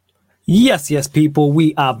Yes, people,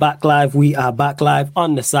 we are back live. We are back live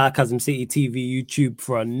on the Sarcasm City TV YouTube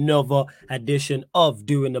for another edition of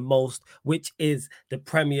Doing the Most, which is the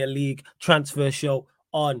Premier League transfer show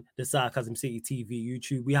on the Sarcasm City TV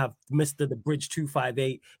YouTube. We have Mr. The Bridge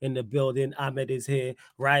 258 in the building. Ahmed is here.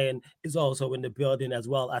 Ryan is also in the building as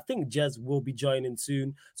well. I think Jez will be joining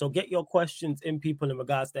soon. So get your questions in, people, in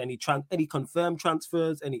regards to any confirmed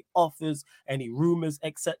transfers, any offers, any rumors,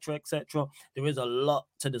 etc., etc. There is a lot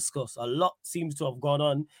to discuss. A lot seems to have gone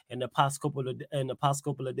on in the past couple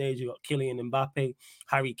of days. You got Kylian Mbappe,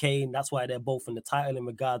 Harry Kane. That's why they're both in the title in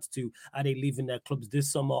regards to are they leaving their clubs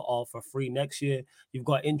this summer or for free next year. You've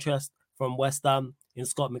got interest from West Ham in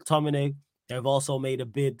Scott McTominay. They've also made a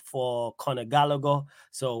bid for Conor Gallagher.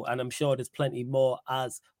 So, and I'm sure there's plenty more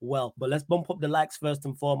as well. But let's bump up the likes first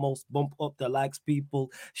and foremost. Bump up the likes,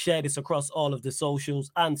 people. Share this across all of the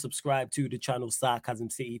socials and subscribe to the channel Sarcasm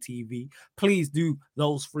City TV. Please do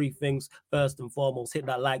those three things first and foremost. Hit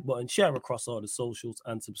that like button, share across all the socials,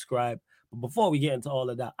 and subscribe. But before we get into all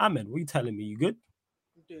of that, Ahmed, what are you telling me? You good?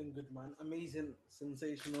 I'm doing good, man. Amazing,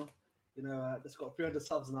 sensational. Just got 300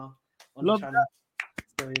 subs now on Love the channel.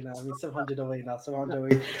 So, 700 away now, 700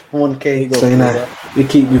 away, 1K. So, we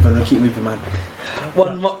keep moving, man.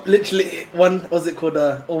 What's it called?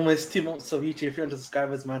 Almost 2 months of YouTube, 300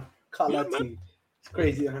 subscribers, man. Can't lie to you. It's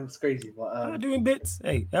crazy, man. It's crazy. But doing bits.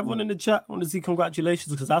 Hey, everyone in the chat, I want to see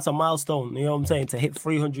congratulations because that's a milestone. You know what I'm saying? To hit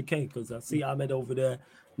 300K, because I see Ahmed over there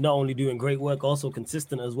not only doing great work, also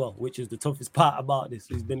consistent as well, which is the toughest part about this.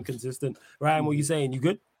 He's been consistent. Ryan, what are you saying? You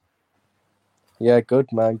good? Yeah,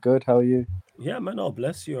 good, man. Good. How are you? Yeah, man. Oh,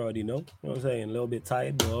 bless you. Already know. You know what I'm saying? A little bit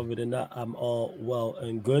tired, but other than that, I'm all well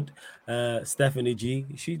and good. Stephanie G.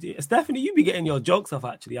 Stephanie, you be getting your jokes off,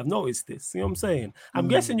 actually. I've noticed this. You know what I'm saying? I'm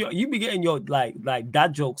guessing you be getting your like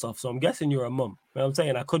dad jokes off, so I'm guessing you're a mum. You know what I'm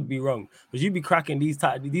saying? I could be wrong. But you be cracking these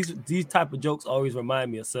type of jokes always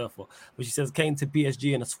remind me of Surfer. But she says Kane to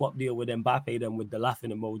PSG in a swap deal with Mbappe, then with the laughing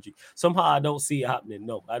emoji. Somehow I don't see it happening.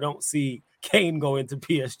 No, I don't see Kane going to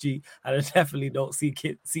PSG, and I definitely don't see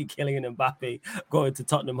Kylian Mbappe going to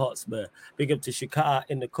Tottenham Hotspur. Big up to Shikara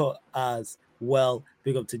in the cut as well.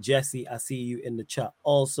 Big up to Jesse. I see you in the chat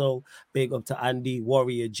also. Big up to Andy,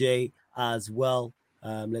 Warrior J as well.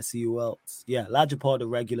 Let's see who else. Yeah, larger part of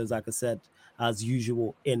regulars, like I said, as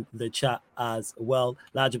usual in the chat as well.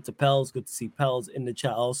 Large up to Pels. Good to see Pels in the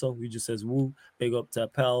chat also. He just says woo. Big up to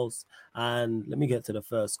Pels. And let me get to the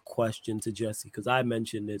first question to Jesse, because I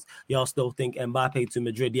mentioned this. Y'all still think Mbappe to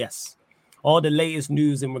Madrid? Yes. All the latest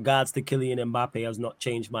news in regards to Kylian Mbappe has not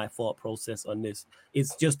changed my thought process on this.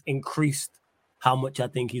 It's just increased how much I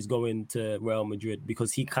think he's going to Real Madrid,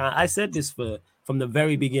 because he can't. I said this from the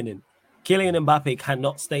very beginning. Kylian Mbappe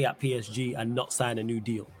cannot stay at PSG and not sign a new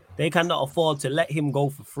deal. They cannot afford to let him go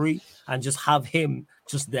for free and just have him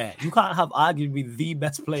just there. You can't have arguably the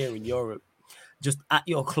best player in Europe just at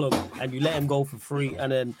your club and you let him go for free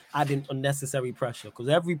and then add in unnecessary pressure, because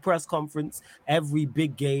every press conference, every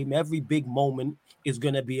big game, every big moment is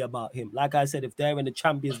going to be about him. Like I said, if they're in the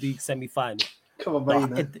Champions League semi-final, come on,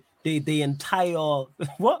 man. The entire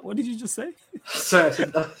what did you just say? Sorry,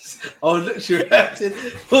 I was literally reacting.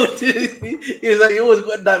 He was like, he always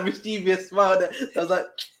got that mischievous smile. That I was like,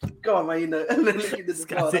 come on, man, And then look at this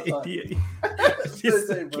guy's an idiot. This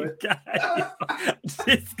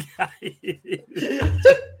guy.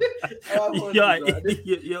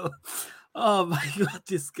 Yo. Oh my God,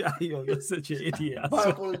 this guy, you're such an idiot.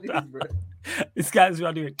 This guy's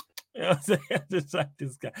running. You know what I'm saying? Just like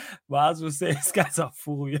this guy. But I was going to say, this guy's a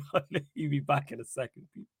fool. He'll be back in a second,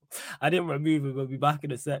 people. I didn't remove him. We'll be back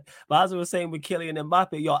in a sec. But as I was saying with Kylian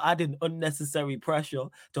Mbappe, you're adding unnecessary pressure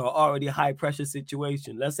to an already high-pressure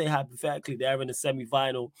situation. Let's say, hypothetically, they're in the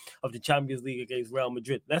semi-final of the Champions League against Real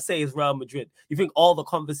Madrid. Let's say it's Real Madrid. You think all the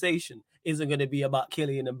conversation isn't going to be about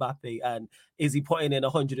Kylian Mbappe and is he putting in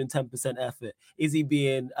 110% effort? Is he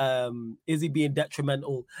being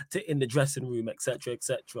detrimental in the dressing room, etc.,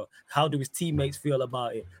 etc.? How do his teammates feel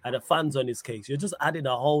about it? And the fans on his case? You're just adding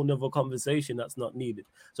a whole nother conversation that's not needed.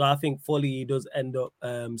 So I think fully he does end up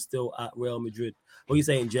still at Real Madrid. What are you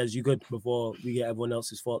saying, Jez? You good before we get everyone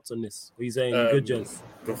else's thoughts on this? What are you saying? You good, Jez?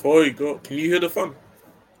 Before you go, can you hear the fun?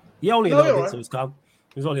 Yeah, only a little bit, so it's calm.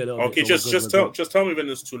 It's only a little bit. Okay, just tell me when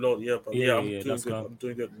it's too low. Yeah, but I'm doing good. Calm. I'm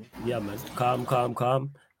doing good. Yeah, man.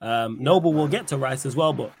 Calm. Noble will get to Rice as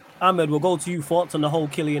well, but Ahmed, we'll go to you. Thoughts on the whole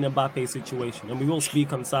Kylian Mbappe situation, and we will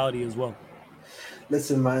speak on Saudi as well.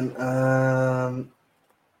 Listen, man. I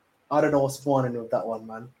don't know what's going on with that one,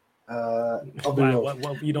 man.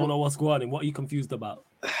 What, you don't know what's going on? What are you confused about?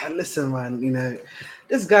 Listen, man.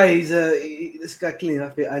 This guy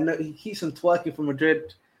Kylian Mbappe. I know he keeps on twerking for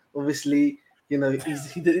Madrid. Obviously, he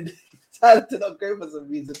did decided to not go for some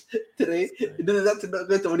reason today. He decided to not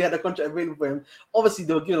go to when he had a contract available for him. Obviously,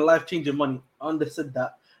 they were giving life-changing money. I understood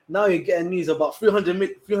that. Now you're getting news about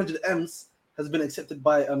 300 M's has been accepted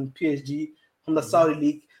by PSG from the Saudi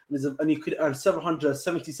League, and you could earn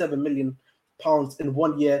 £777 million in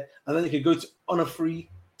 1 year, and then you could go on a free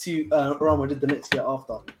to Real Madrid the next year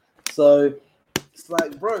after. So it's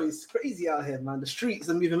like, bro, it's crazy out here, man. The streets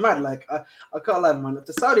are moving mad. Like, I can't lie, man. If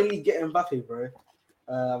the Saudi League get Mbappe, bro,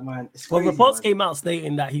 man, it's crazy. Well, reports came out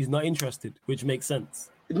stating that he's not interested, which makes sense.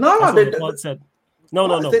 No, said.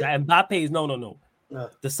 No. That Mbappe is no.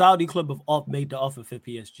 The Saudi club have made the offer for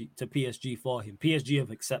PSG for him. PSG have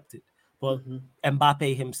accepted, but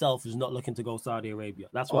Mbappe himself is not looking to go Saudi Arabia.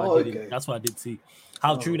 That's what That's what I did see.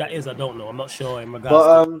 How true that is, I don't know. I'm not sure in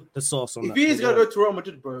regards to the source on that. If he's gonna go to Real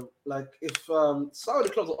Madrid, bro, like if Saudi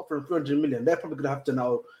clubs are offering 300 million, they're probably gonna have to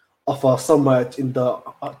now offer somewhere in the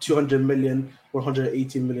 200 million or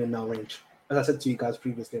 180 million now range. As I said to you guys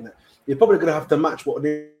previously, you're probably gonna have to match what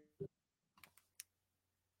they.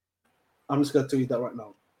 I'm just gonna tell you that right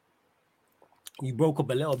now. You broke up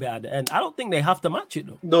a little bit at the end. I don't think they have to match it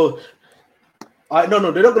though. No,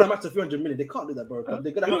 they're not gonna match the 300 million. They can't do that, bro.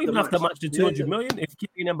 They're gonna have to match the 200 million. If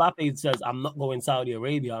Kylian Mbappe says, "I'm not going Saudi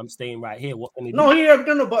Arabia, I'm staying right here," what can they do?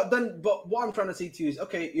 No. But what I'm trying to say to you is,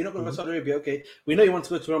 okay, you're not going to go Saudi Arabia. Okay, we know you want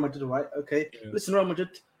to go to Real Madrid, right? Okay, listen, Real Madrid,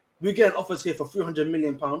 we're getting offers here for 300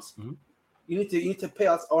 million pounds. You need to pay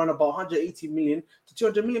us around about 180 million to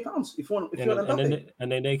 200 million pounds if you want.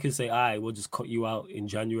 And then they could say, "All right, we'll just cut you out in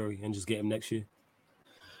January and just get him next year."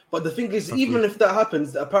 But the thing is, even if that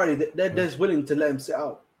happens, apparently they're willing to let him sit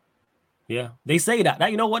out. Yeah, they say that.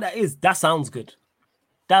 You know what that is? That sounds good.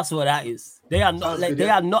 That's what that is. They are not. They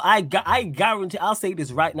are not. I guarantee. I'll say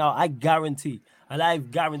this right now. I guarantee, and I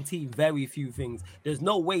guarantee very few things. There's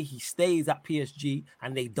no way he stays at PSG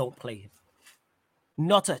and they don't play him.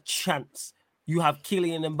 Not a chance. You have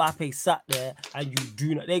Kylian Mbappe sat there and you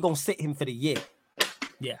do not. They're gonna sit him for the year.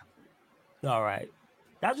 Yeah. All right.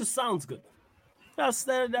 That just sounds good. That's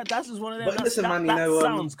just one of them. But listen, man, that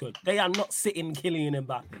sounds good. They are not sitting Kylian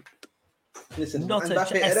Mbappe. Listen, not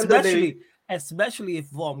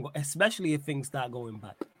especially if things start going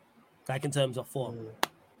bad, like in terms of form.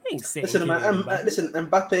 Listen, man. Listen,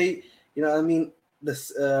 Mbappe. You know what I mean?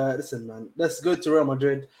 Listen, man. Let's go to Real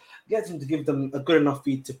Madrid. Get him to give them a good enough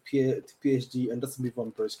fee to PSG and just move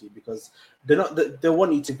on, broski, because they're not. They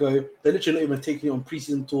want you to go. They're literally not even taking you on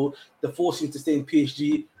preseason tour. They're forcing you to stay in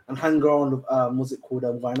PSG and hang around with what's it called,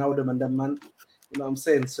 Wijnaldum and them, man. You know what I'm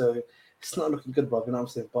saying? So it's not looking good, bro. You know what I'm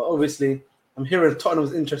saying? But obviously, I'm hearing Tottenham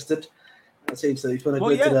was interested. I'm saying, so if you want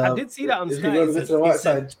to go to the, I did see that on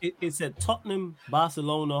Sky. It said Tottenham,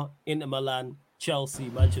 Barcelona, Inter Milan, Chelsea,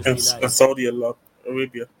 Manchester United, and Saudi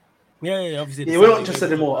Arabia. Yeah, obviously. Yeah, we're not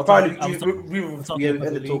interested anymore. Apparently, we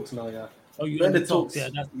ended talks now, yeah. Oh, you ended talks? Yeah,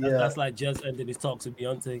 that's like Jez ended his talks with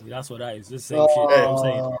Beyonce. That's what that is. This same shit. You know what I'm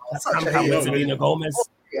saying? That's Selena Gomez.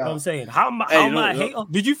 You know what I'm saying? How am I a hater?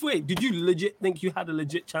 Did you legit think you had a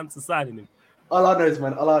legit chance of signing him? All I know is,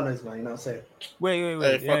 man. You know what I'm saying?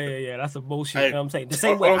 Wait. Yeah. That's a bullshit. You know what I'm saying? The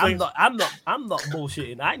same way I'm not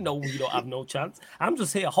bullshitting. I know we don't have no chance. I'm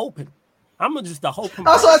just here hoping. I'm just a hoping.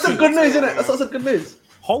 That's why I said good news, isn't it? That's why I said good news.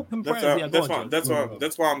 Hope and prayers.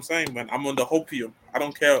 That's why I'm saying, man. I'm on the hopium. I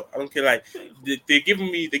don't care. Like they're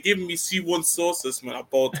giving me C1 sources, man.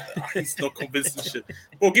 About he's not convincing shit.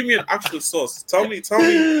 Bro, give me an actual source. Tell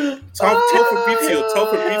Fabrizio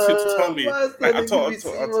to tell me. Like I told this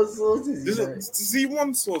is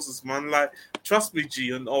C1 sources, man. Like trust me,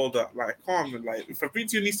 G, and all that. Like come on, man. Like if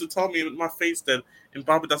Fabrizio needs to tell me in my face, then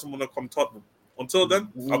Mbappe doesn't want to come Tottenham. Until then,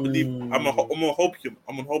 I believe I'm on hopium.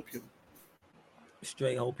 I'm on hopium.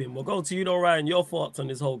 Straight hoping. We'll go to you, though, Ryan. Your thoughts on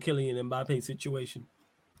this whole Kylian Mbappe situation?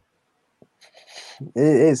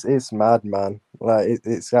 It's mad, man. Like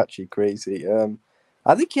it's actually crazy.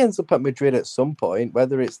 I think he ends up at Madrid at some point,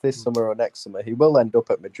 whether it's this summer or next summer. He will end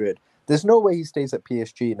up at Madrid. There's no way he stays at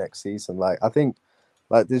PSG next season. Like I think,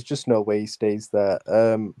 like there's just no way he stays there.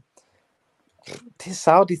 This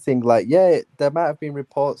Saudi thing, like there might have been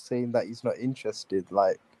reports saying that he's not interested.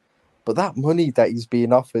 Like. But that money that he's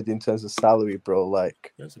being offered in terms of salary, bro,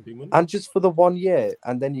 like, that's a big money. And just for the 1 year,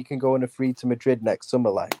 and then you can go on a free to Madrid next summer,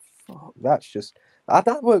 like, fuck, that's just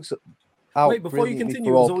that works out. Wait, before you continue,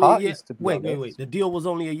 it was only a year. Wait. The deal was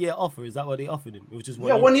only a year offer. Is that what they offered him? It was just 1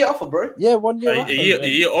 year. 1 year offer, bro. Yeah, 1 year. A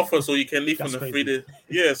year offer, so you can leave on a free day.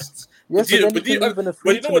 Yes. Yes, but you know what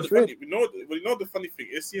the funny thing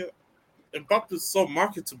is here? Mbappe is so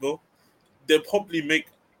marketable. They'll probably make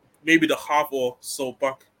maybe the half or so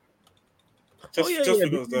back. Just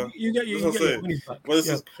because that. You get your money back. But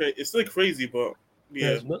it's still crazy, but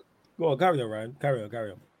yeah. Go on, carry on, Ryan. Carry on.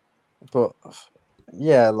 But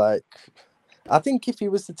yeah, like I think if he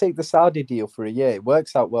was to take the Saudi deal for a year, it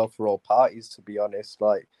works out well for all parties. To be honest,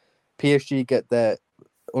 like PSG get their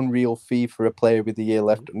unreal fee for a player with a year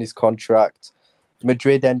left on his contract.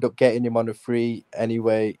 Madrid end up getting him on a free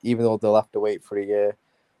anyway, even though they'll have to wait for a year.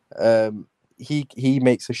 He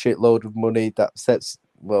makes a shitload of money that sets.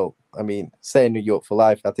 Well, I mean, setting New York for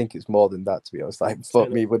life. I think it's more than that, to be honest. Like,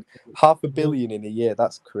 fuck me, with $500 million in a year,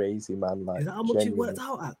 that's crazy, man. Like, is that how much it worked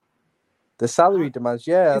out at? The salary demands,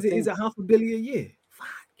 yeah. Is it $500 million a year? Fuck.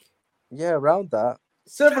 Yeah, around that.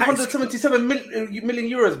 777 million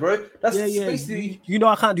euros, bro. That's basically. You know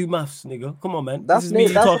I can't do maths, nigga. Come on, man. That's this is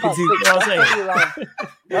me talking to you. You know what I'm saying?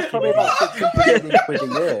 That's probably about 600 million quid a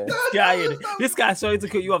year. This guy, sorry to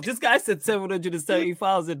cut you off. This guy said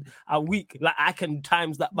 770,000 a week. Like I can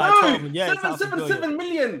times that by 12. And 777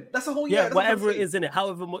 million. That's a whole year. Yeah, whatever it is in it,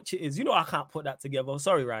 however much it is. You know I can't put that together.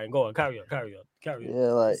 Sorry, Ryan. Go on. Carry on.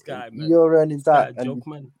 Yeah, like this guy, you're earning that, and joke,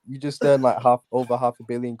 man. you just earn like over $500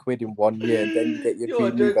 million quid in 1 year, and then you get your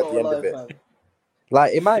dream move at the end of it. Man.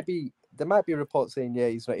 Like there might be a report saying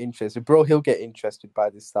he's not interested, bro. He'll get interested by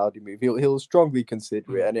this Saudi move. He'll strongly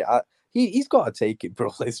consider it, and he's got to take it,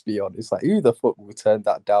 bro. Let's be honest. Like who the fuck will turn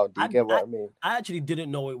that down? Do you get what I mean? I actually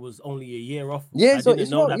didn't know it was only a year off. Yeah, it's only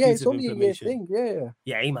a year thing.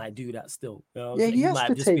 Yeah, he might do that still. You know? Yeah, he has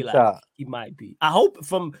to take like, that. He might be. I hope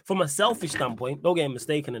from a selfish standpoint, don't get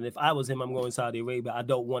mistaken. And if I was him, I'm going Saudi Arabia. I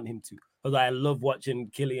don't want him to because I love watching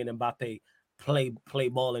Kylian Mbappe play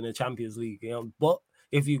ball in the Champions League. You know, but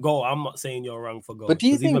if you go, I'm not saying you're wrong for going. But do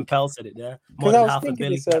you think? Even Pell said it there. More than $500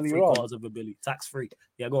 million, $3/4 billion, tax free.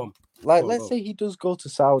 Yeah, go on. Like, let's say he does go to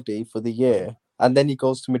Saudi for the year, and then he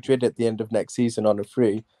goes to Madrid at the end of next season on a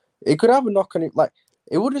free. It could have a knock on it. Like,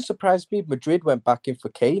 it wouldn't surprise me if Madrid went back in for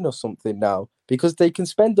Kane or something now, because they can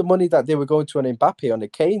spend the money that they were going to on Mbappe on a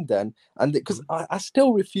Kane then, and because I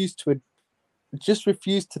still refuse to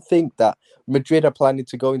think that Madrid are planning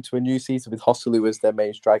to go into a new season with Joselu as their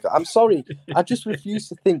main striker. I'm sorry. I just refuse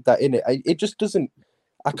to think that in it. It just doesn't.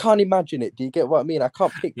 I can't imagine it. Do you get what I mean? I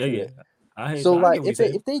can't picture it. So like,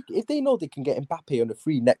 if they know they can get Mbappe on a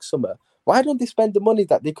free next summer, why don't they spend the money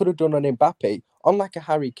that they could have done on Mbappe on like a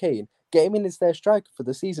Harry Kane, get him in as their striker for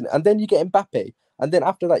the season, and then you get Mbappe, and then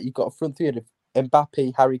after that you've got a front three of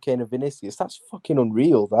Mbappe, Harry Kane, and Vinicius. That's fucking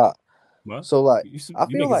unreal. That. What? So like, I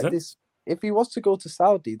feel like this. If he was to go to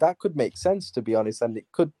Saudi, that could make sense, to be honest, and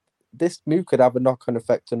this move could have a knock-on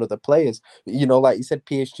effect on other players. You know, like you said,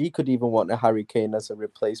 PSG could even want a Harry Kane as a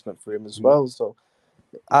replacement for him as well. So,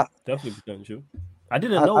 definitely potential. I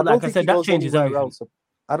didn't know. Like I said, that changes everything.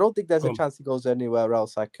 I don't think there's a chance he goes anywhere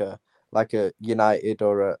else, like a United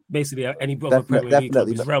or a basically any other Premier League club,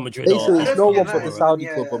 Real Madrid. Basically, it's no one but the Saudi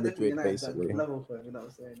club or Madrid. Basically,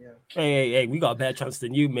 hey, we got a better chance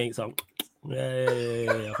than you, mate. So.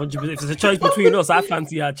 Yeah. 100%. If it's a choice between us, I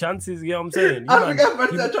fancy our chances. You know what I'm saying? I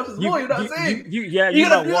fancy our chances more. You know what I'm saying? You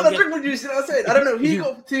got to drink with you. You know what I'm saying? I don't know. He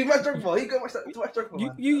got too much drink for. He got too much drink for.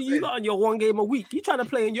 You got on your 1 game a week. You trying to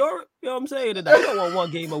play in Europe? You know what I'm saying? You don't want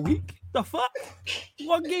 1 game a week. The fuck?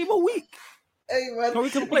 1 game a week. Hey man, so we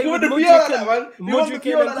can play with Mudryk and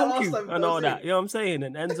Kunku and all that. You know what I'm saying?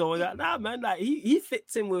 And Enzo, nah, man, like he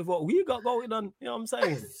fits in with what we got going on. You know what I'm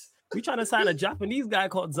saying? We trying to sign a Japanese guy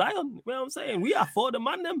called Zion. You know what I'm saying? We are for the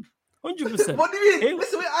man them. 100%. What do you mean?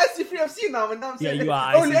 Listen, we're IC3FC now, man. Yeah, you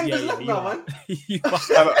are. Only Enzo's left now, man.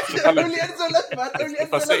 Only Enzo left, man.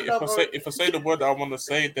 If I say the word I want to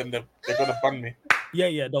say, then they're gonna ban me.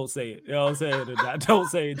 Yeah, don't say it. You know what I'm saying? Don't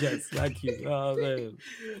say it, Jess. Thank you. You know what I'm saying?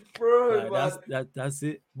 Bro, that's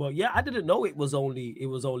it. But yeah, I didn't know it was only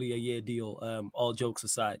a year deal. All jokes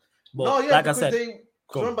aside. But no, yeah, like I said.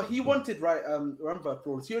 Remember, he wanted, right? Remember,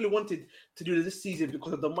 Flores, he only wanted to do this season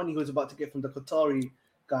because of the money he was about to get from the Qatari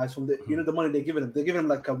guys, from the the money they're giving him. They're giving him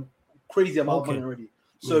like a crazy amount of money already.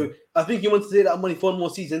 So I think he wanted to take that money for 1 more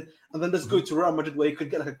season and then just go to Real Madrid where he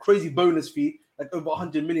could get like a crazy bonus fee, like over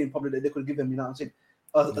 100 million probably that they could give him. You know what I'm saying?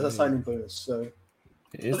 As a signing bonus. So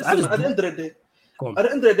listen, at the end of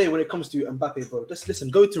the day, when it comes to Mbappe, bro, just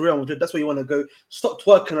listen, go to Real Madrid. That's where you want to go. Stop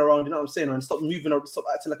twerking around, you know what I'm saying, and stop moving around, stop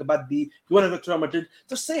acting like a bad bee. You want to go to Real Madrid,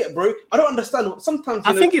 just say it, bro. I don't understand. Sometimes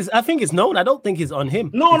I think it's known. I don't think it's on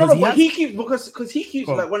him. No, but he keeps because he keeps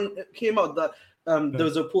like when it came out that there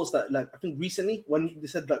was reports that like I think recently when they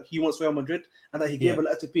said that he wants Real Madrid and that he gave a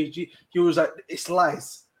letter to PSG, he was like, it's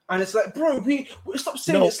lies. And it's like, bro, we stop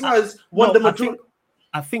saying it's lies.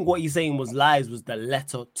 I think what he's saying was lies was the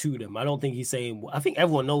letter to them. I don't think he's saying. I think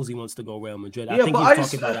everyone knows he wants to go Real Madrid. I think he's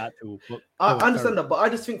talking about that too. I understand that, but I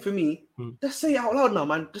just think for me, just say it out loud now,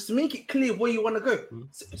 man. Just make it clear where you want to go.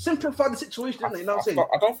 Simplify the situation. You know what I'm saying?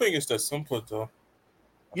 I don't think it's that simple though.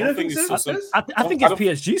 You don't think so? I think it's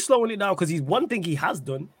PSG slowing it down because he's one thing he has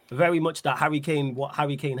done very much that what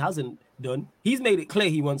Harry Kane hasn't done. He's made it clear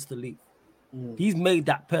he wants to leave. He's made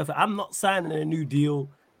that perfect. I'm not signing a new deal.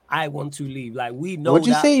 I want to leave. Like we know. Would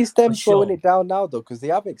you say it's them slowing it down now though? Because they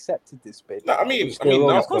have accepted this bid. No, I mean,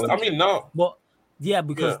 no. But yeah,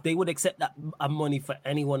 because they would accept that money for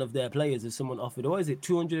any one of their players if someone offered. Or is it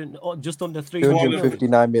 200 or just under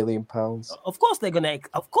 359 million pounds? Of course they're gonna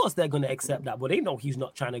accept that, but they know he's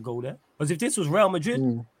not trying to go there. Because if this was Real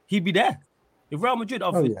Madrid, he'd be there. If Real Madrid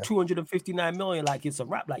offered 259 million, like it's a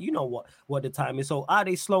wrap, like you know what the time is. So are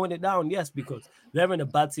they slowing it down? Yes, because they're in a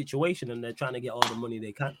bad situation and they're trying to get all the money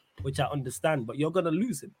they can, which I understand. But you're gonna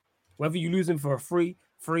lose him, whether you lose him for a free,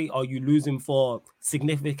 or you lose him for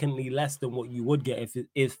significantly less than what you would get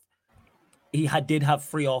if he did have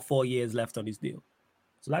 3 or 4 years left on his deal.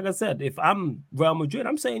 So like I said, if I'm Real Madrid,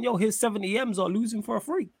 I'm saying his 70 M's are losing for a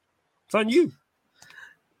free. It's on you.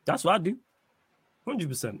 That's what I do.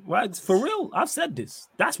 100%. Right? For real, I've said this.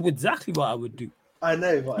 That's exactly what I would do. I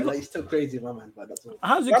know, but it's still crazy, my man. But that's all.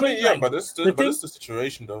 How's it crazy? But that's the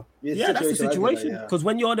situation, though. Yeah, that's the situation. Because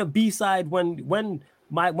when you're the B side, when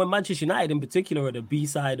Manchester United in particular are the B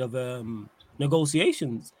side of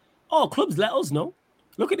negotiations, clubs let us know.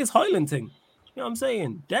 Look at this Højlund thing. You know what I'm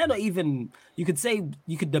saying? They're not even. You could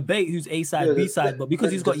debate who's A side, B side, but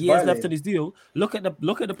because he's got years left on his deal, look at the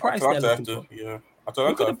price they're looking for. Yeah.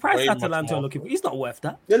 Look at the price Atalanta are looking for. He's not worth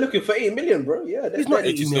that. They're looking for 80 million, bro. Yeah, he's not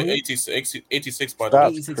 86 by the way.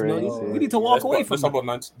 86 million. We need to walk away from that. About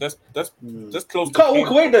 90. That's close. You can't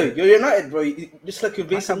walk away though. You're United, bro. Just like your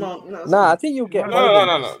base amount. Nah, I think you'll get.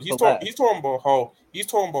 No. He's talking about how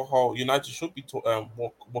United should be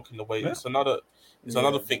walking away. Yeah. It's another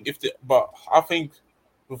thing. But I think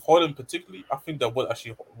with Højlund particularly, I think they will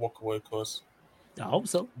actually walk away because I hope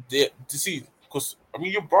so. Because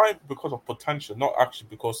you're buying because of potential, not actually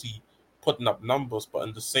because he putting up numbers. But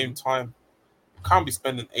in the same time, you can't be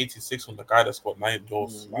spending 86 on the guy that's got 9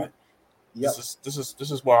 goals. This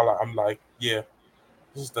is why I'm like, this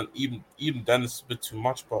is even then it's a bit too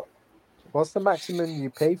much. But what's the maximum you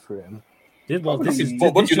pay for him? To be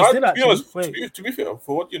fair,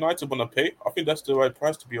 for what United want to pay, I think that's the right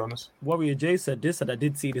price, to be honest. Warrior J said this, and I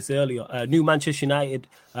did see this earlier. New Manchester United,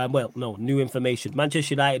 new information.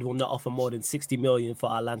 Manchester United will not offer more than 60 million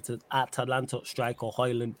for Atalanta striker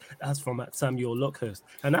Højlund. That's from Samuel Luckhurst.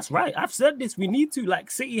 And that's right. I've said this. We need to,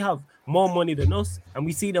 City have more money than us, and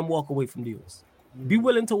we see them walk away from deals. Be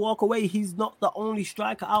willing to walk away. He's not the only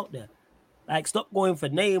striker out there. Stop going for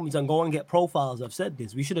names and go and get profiles. I've said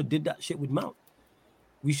this. We should have did that shit with Mount.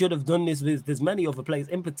 We should have done this with there's many other players.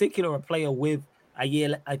 In particular, a player with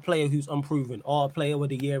a player who's unproven, or a player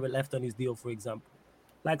with a year left on his deal, for example.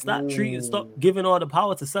 Stop giving all the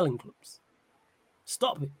power to selling clubs.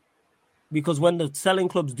 Stop it. Because when the selling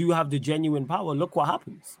clubs do have the genuine power, look what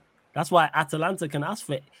happens. That's why Atalanta can ask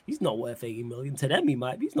for it. He's not worth 80 million. To them, he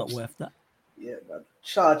might be. He's not worth that. Yeah, man.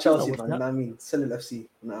 Shout out Chelsea, man. You know what I mean? Selling FC. You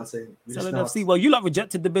know what I'm saying? Selling FC. Well, you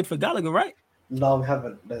rejected the bid for Gallagher, right? No, we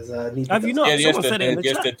haven't. There's a need. Have you not? Yes, they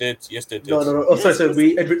did. Yes, they did. No. Oh, sorry.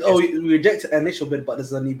 We rejected an initial bid, but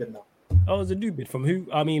there's a new bid now. Oh, there's a new bid from who?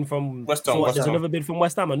 I mean, from West Ham. There's another bid from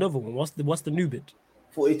West Ham. Another one. What's the new bid?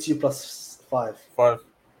 42 plus 5.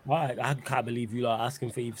 Why? I can't believe you are asking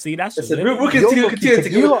for you. See, that's we'll continue to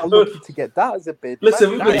get. You are lucky to get that as a bid.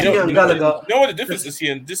 Listen, we're continue on Gallagher. You know what the difference is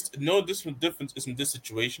here? Difference is in this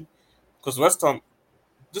situation, because West Ham.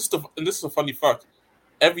 This is a funny fact.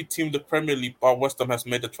 Every team in the Premier League bar West Ham has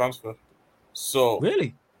made a transfer. So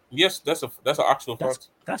really, yes, that's an actual fact.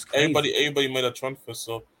 That's crazy. Everybody made a transfer.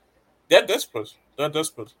 So they're desperate. That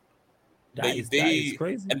is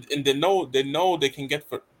crazy. And they know they can get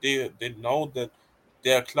for they know that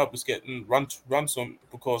their club is getting ransom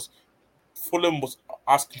because Fulham was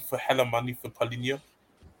asking for hella money for Paulinho.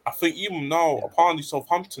 I think even now, apparently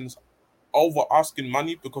Southampton's over asking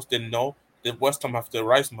money because they know that West Ham have to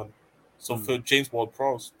raise money. So for James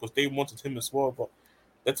Ward-Prowse, because they wanted him as well. But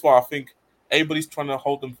that's why I think everybody's trying to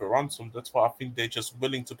hold them for ransom. That's why I think they're just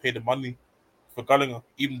willing to pay the money for Gallagher,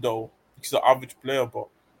 even though he's an average player. But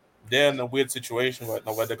they're in a weird situation right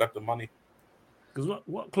now where they got the money. Because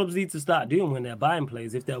what clubs need to start doing when they're buying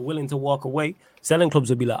players, if they're willing to walk away, selling clubs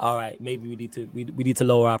will be like, all right, maybe we need to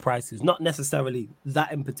lower our prices. Not necessarily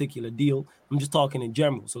that in particular deal. I'm just talking in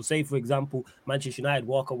general. So say, for example, Manchester United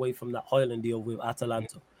walk away from that Højlund deal with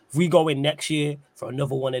Atalanta. If we go in next year for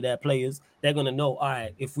another one of their players, they're going to know, all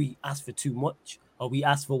right, if we ask for too much or we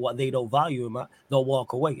ask for what they don't value him at, they'll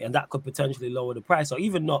walk away. And that could potentially lower the price. Or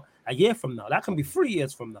even not a year from now. That can be 3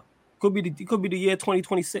 years from now. It could be the year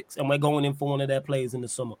 2026, and we're going in for one of their players in the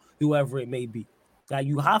summer, whoever it may be. Like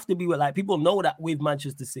you have to be with like people know that with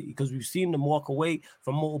Manchester City because we've seen them walk away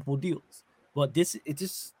from multiple deals. But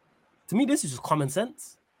to me, this is just common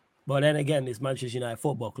sense. But then again, it's Manchester United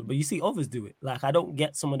Football Club. But you see others do it. Like I don't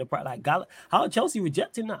get some of the like Gallagher. How are Chelsea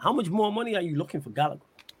rejecting that? How much more money are you looking for Gallagher?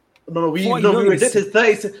 No, we rejected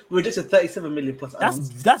 37 million plus.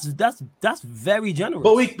 That's very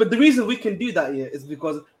generous. But the reason we can do that here is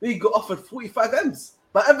because we got offered 45 M's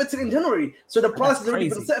by Everton in January. So the price has already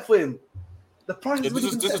been set for him. The price is this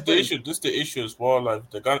is the issue. This is the issue as well. Like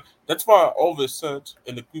the guy. That's why I always said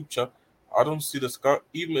in the group chat, I don't see this guy.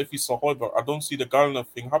 Even if he's a Højbjerg, I don't see the Gallagher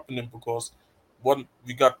thing happening because one,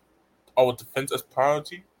 we got our defense as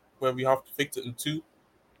priority, where we have to fix it in two.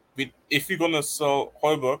 If you're gonna sell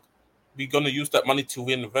Højbjerg, we're gonna use that money to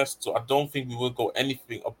reinvest. So I don't think we will go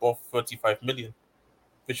anything above 35 million,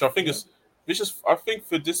 which I think is I think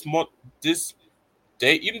for this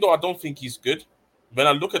day, even though I don't think he's good, when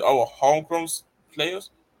I look at our homegrown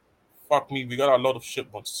players, fuck me, we got a lot of shit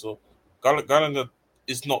ones. So Gallagher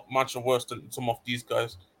is not much worse than some of these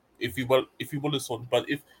guys. If you will listen, but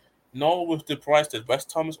if no, with the price that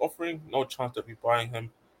West Ham is offering, no chance that we're buying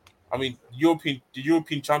him. I mean, the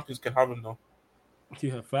European champions can have him now.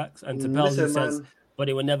 Yeah, facts. And Tapelzi says, but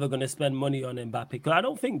they were never going to spend money on Mbappe. Because I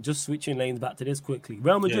don't think, just switching lanes back to this quickly,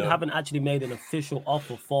 Real Madrid haven't actually made an official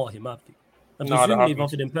offer for him, have they? I presume they've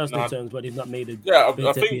offered in personal terms, but they've not made it. Yeah, I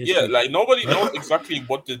think, like nobody knows exactly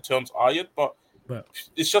what the terms are yet, but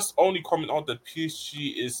it's just only coming out that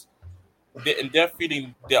PSG is, in their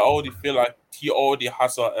feeling, they already feel like he already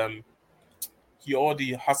has a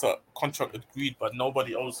contract agreed, but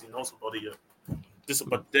nobody else knows about it yet. This is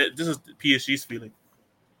PSG's feeling.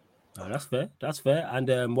 Oh, that's fair.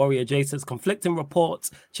 And Warrior J says, conflicting reports.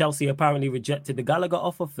 Chelsea apparently rejected the Gallagher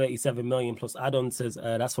offer, 37 million plus add-on. Says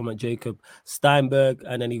that's from a Jacob Steinberg.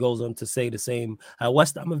 And then he goes on to say the same.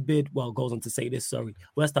 West Ham have bid, goes on to say this,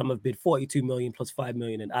 West Ham have bid 42 million plus 5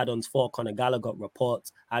 million in add-ons for Conor Gallagher.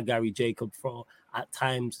 Reports at Gary Jacob for at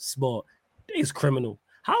Times Sport. It's criminal.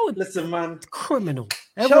 Listen, man, criminal.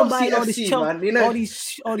 Chelsea FC, man. You know,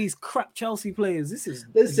 all these crap Chelsea players. This is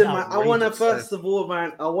man. I want to first of all,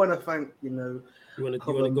 man. I want to thank You want to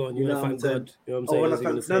go on. You want to thank God. You know what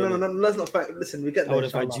I'm saying? No. Let's not thank. Listen, we get there. I want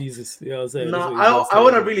to thank Jesus. You know what I'm saying? No, I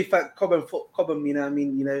want to really thank Cobham. You know what I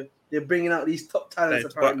mean? You know, they're bringing out these top talents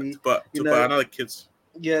apparently. But to buy another kids.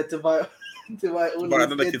 Yeah, to buy. But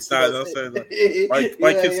another kids side, I'll say that.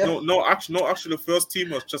 By kids, no, actually, the first team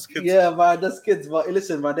was just kids. Yeah, man, that's kids. But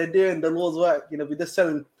listen, man, they're doing the Lord's work. You know, we're just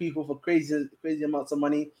selling people for crazy amounts of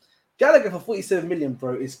money. Gallagher for 47 million,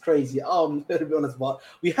 bro, is crazy. I'm going to be honest, but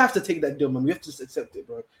we have to take that deal, man. We have to just accept it,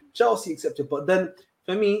 bro. Chelsea accept it. But then,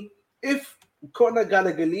 for me, if Conor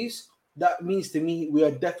Gallagher leaves, that means to me we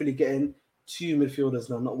are definitely getting two midfielders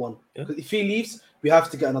now, not one. Because if he leaves, we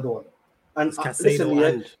have to get another one. And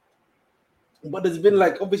listen, but there's been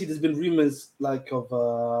there's been rumors of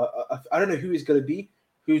I don't know who he's going to be,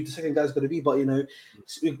 who the second guy's going to be, but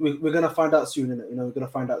we're going to find out soon. We're going to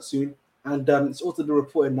find out soon, and it's also been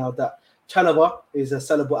reported now that Chalobah is a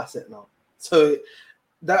sellable asset now. So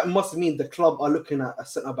that must mean the club are looking at a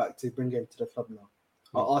centre back to bring him to the club now.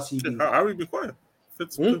 Or RCB. I will be quiet.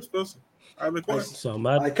 Fits person. I will be quiet. So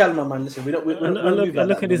mad. I can't, man. Listen, we don't.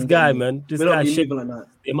 Look at this guy, man. This guy shit. The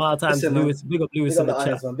amount of times big up Lewis in the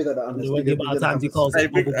chest. The amount of times he calls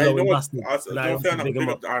it blowing bastard. Big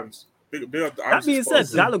up the Irons. Big up the Irons. That being said,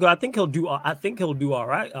 Gallagher, I think he'll do all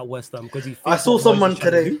right at West Ham because I saw someone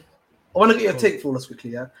today. I want to get your take for us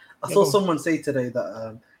quickly. Yeah, I saw someone say today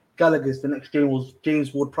that Gallagher is the next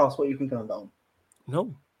James Ward-Prowse. What are you thinking of that one?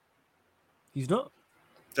 No, he's not.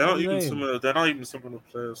 They're not even some of the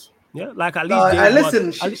players. Yeah, like at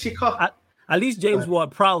least at least James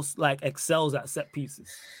Ward-Prowse excels at set pieces.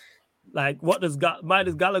 Like what does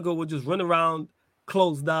Gallagher will just run around,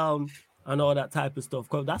 close down, and all that type of stuff.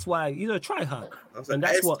 Cause that's why he's a try-hard. And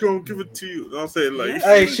that's what. Don't give it to you. I'll say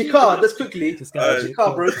Hey, Shikar, just quickly.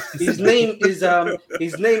 Shikar, bro. His name is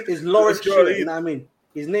Lawrence Stewart. You know what I mean?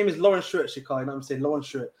 His name is Lawrence Stewart, Shikar. You know what I'm saying? Lawrence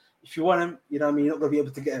Stewart. If you want him, you know what I mean. You're not gonna be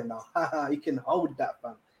able to get him now. You can hold that,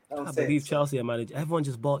 man. I believe Chelsea are managed. Everyone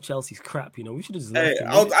just bought Chelsea's crap. We should have just left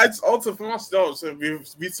him. Also for us though, so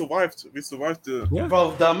we survived. We survived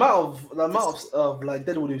bro. The amount of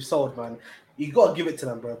deadwood we've sold, man. You gotta give it to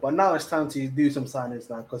them, bro. But now it's time to do some signings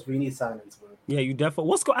now because we need signings, bro. Yeah, you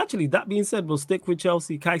definitely. Actually, that being said, we'll stick with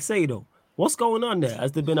Chelsea. Caicedo, what's going on there?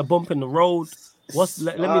 Has there been a bump in the road?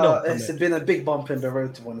 Let me know. It's been a big bump in the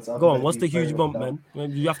road to one. Go on. What's the huge bump, man?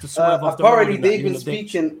 You have to swerve off the road. Apparently, they've been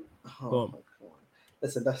speaking. Go on.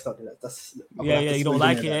 Listen, that's not that. You don't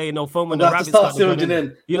like it. Ain't no fun when the rabbits start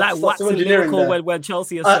engineering. You like Watson Liverpool when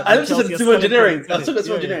Chelsea. I listened to engineering. I took it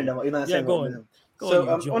to engineering. You know, go on.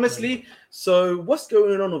 Honestly, what's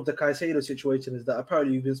going on with the Caicedo situation is that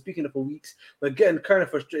apparently we've been speaking for weeks. We're getting kind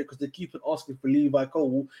of frustrated because they keep on asking for Levi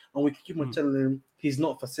Cole, and we keep on telling him he's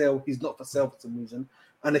not for sale. He's not for sale for some reason,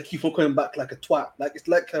 and they keep on coming back like a twat. Like it's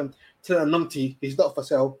like telling a numpty he's not for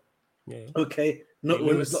sale. Yeah. Okay,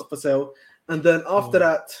 it's not for sale, and then after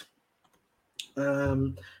that,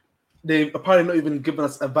 they've apparently not even given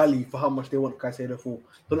us a value for how much they want Caicedo for.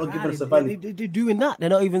 They're not giving us a value. They're doing that. They're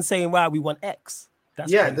not even saying, "Wow, we want X."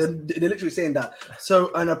 They're literally saying that.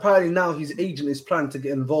 So, and apparently now his agent is planning to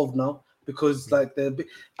get involved now because, I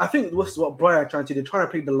think this is what Brian are trying to do. They're trying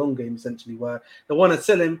to play the long game essentially, where they want to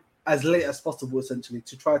sell him as late as possible, essentially,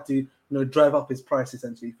 to try to drive up his price,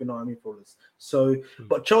 essentially, if you know what I mean, for this. So,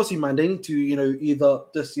 but Chelsea, man, they need to either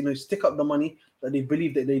just stick up the money that they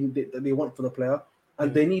believe that they want for the player.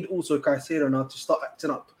 And they need also Caicedo now to start acting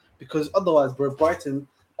up because otherwise, bro, Brighton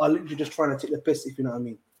are literally just trying to take the piss, if you know what I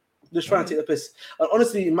mean. Just trying to take the piss. And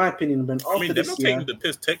honestly, in my opinion, Ben, after they're not taking the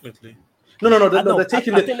piss technically. No, they're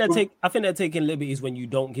taking. I think they're taking liberties when you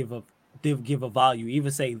don't give a value. Either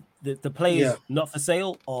say the player is not for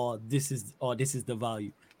sale or this is the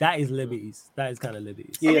value. That is liberties. That is kind of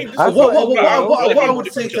liberties. Yeah. What I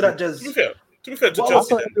would say to that, Jez. To be fair to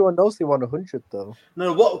Chelsea, everyone knows they want 100 though.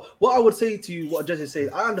 No, what I would say to you, what Jez is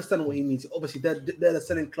saying, I understand what he means. Obviously, they're the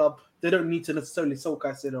selling club. They don't need to necessarily sell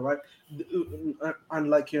Caicedo, right?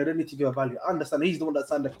 And they don't need to give a value. I understand. He's the one that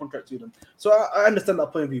signed the contract to them, so I understand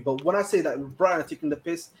that point of view. But when I say that Brian are taking the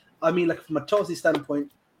piss, I mean from a Chelsea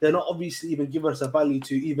standpoint, they're not obviously even giving us a value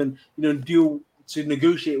to even deal to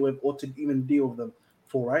negotiate with or to even deal with them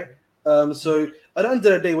for, right? So at the end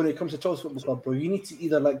of the day, when it comes to Chelsea Football Club, bro, you need to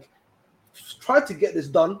either try to get this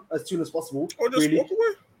done as soon as possible, or just walk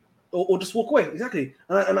away, or just walk away. Exactly.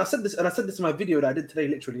 And I said this in my video that I did today.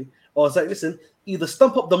 Literally, I was like, listen, either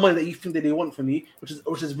stump up the money that you think that they want from me, which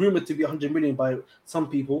is rumored to be 100 million by some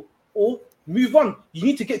people, or move on. You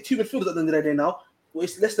need to get 2 midfielders at the end of the day now. Well,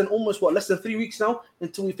 it's less than 3 weeks now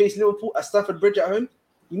until we face Liverpool at Stamford Bridge at home.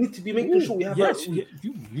 You need to be making sure we have. Yes,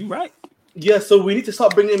 you're right. Yeah, so we need to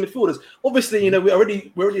start bringing in midfielders. Obviously, we're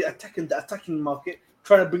already attacking the attacking market,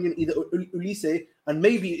 trying to bring in either Ulisse, and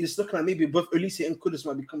maybe it's looking like maybe both Ulisse and Kudus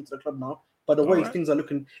might be coming to the club now. But the way things are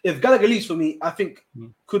looking, if Gallagher leaves for me, I think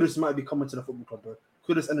Kudus might be coming to the football club, bro.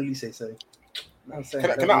 Kudus and Ulisse, so.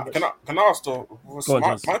 Can I ask though?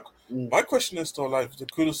 My question is though, like the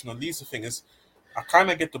Kudus and Ulisse thing is, I kind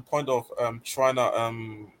of get the point of trying to.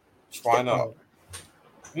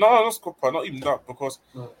 No, that's good point. Not even that, because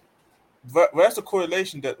where's the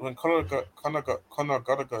correlation that when Conor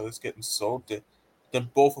Gallagher is getting sold, then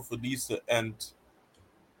both of Ulisse and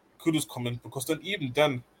Kudus come in, because then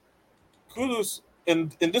Kudus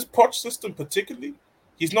in this Poch system particularly,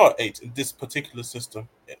 he's not 8 in this particular system.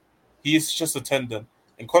 He is just a 10 then.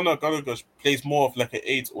 And Conor Gallagher plays more of like an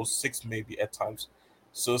 8 or 6 maybe at times.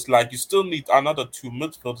 So it's like you still need another 2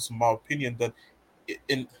 midfielders, in my opinion, than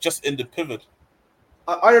in the pivot.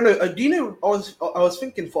 I don't know. Do you know? I was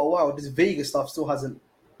thinking for a while. This Vega stuff still hasn't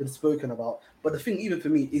been spoken about. But the thing, even for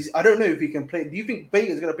me, is I don't know if he can play. Do you think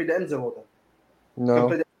Vega is going to play the Enzo role then? No.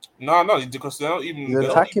 No, because they're not even. He's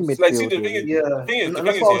attacking midfield.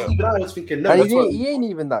 I was thinking. No, he ain't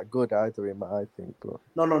even that good either, I think. But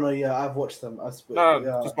no. Yeah, I've watched them.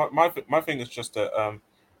 Because my thing is just that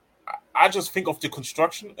I just think of the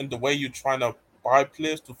construction and the way you're trying to buy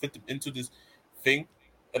players to fit them into this thing.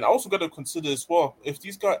 And I also got to consider as well, if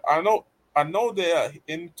these guys, I know they are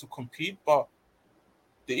in to compete, but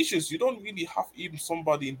the issue is you don't really have even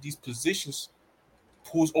somebody in these positions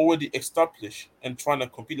who's already established and trying to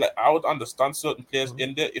compete. Like, I would understand certain players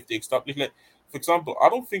in there if they establish. Like, for example, I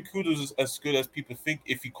don't think Kudus is as good as people think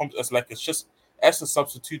if he comes as it's just as a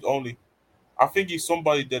substitute only. I think he's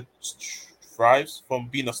somebody that thrives from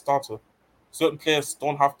being a starter. Certain players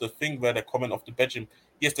don't have the thing where they're coming off the bench.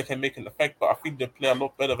 Yes, they can make an effect, but I think they play a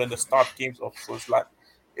lot better when they start games off. So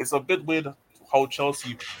it's a bit weird how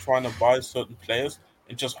Chelsea trying to buy certain players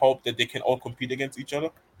and just hope that they can all compete against each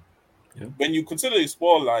other. Yeah. When you consider as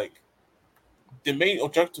well, like, the main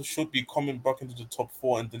objective should be coming back into the top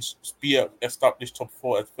 4 and then be an established top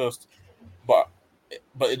 4 at first. But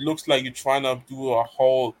it looks like you're trying to do a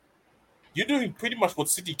whole. You're doing pretty much what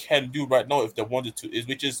City can do right now if they wanted to,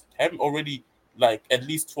 which is having already like at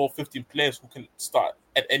least 12, 15 players who can start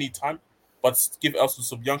at any time, but give also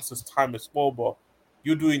some youngsters time as well. But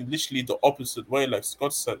you're doing literally the opposite way, like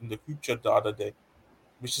Scott said in the group chat the other day,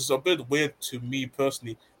 which is a bit weird to me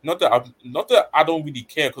personally. Not that I don't really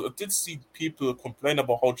care, because I did see people complain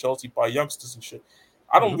about how Chelsea buy youngsters and shit.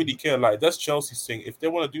 I don't really care. Like, that's Chelsea's thing. If they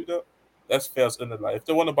want to do that, that's fair as in the life. If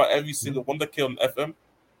they want to buy every single wonder kid on FM,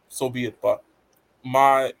 so be it. But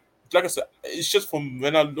like I said, it's just from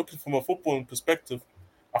when I'm looking from a football perspective,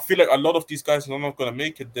 I feel like a lot of these guys are not going to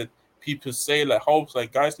make it. That people say like hopes,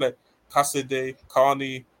 like guys like KANE,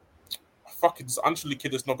 KANE, fucking this Anthony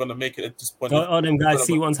kid is not going to make it at this point. All them guys,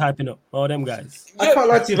 C1's hyping up. All them guys. I can't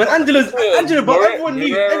lie to you, but Angelo, but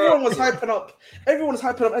everyone was hyping up. Everyone was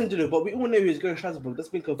hyping up Angelo, but we all knew he was going to Strasbourg. That's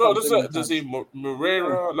been confirmed. No, there's a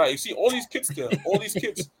Moreira, like you see all these kids there, all these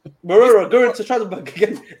kids. Moreira going to Strasbourg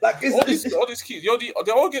again. Like all these kids,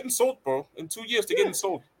 they're all getting sold, bro. In 2 years, they're getting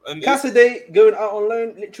sold. And Cassidy going out on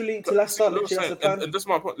loan, literally to Leicester. And that's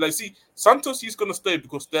my point. Like, see, Santos, he's going to stay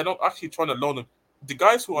because they're not actually trying to loan him. The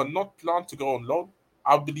guys who are not planned to go on loan,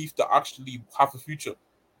 I believe they actually have a future.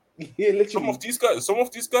 Yeah, literally. Some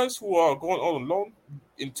of these guys who are going on loan,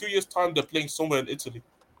 in 2 years' time, they're playing somewhere in Italy.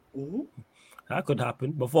 Mm-hmm. That could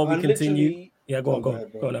happen. Before we continue, go on.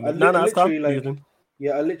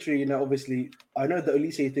 I literally, obviously, I know the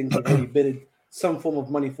Elise thing has already bidded some form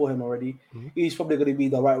of money for him already. Mm-hmm. He's probably going to be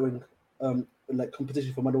the right wing, like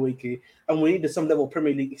competition for Madueke, and we needed some level of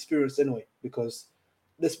Premier League experience anyway, because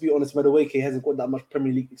let's be honest, Madueke hasn't got that much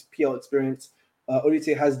Premier League PL experience.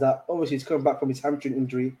 Olise has that. Obviously, he's coming back from his hamstring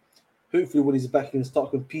injury. Hopefully, when he's back, he can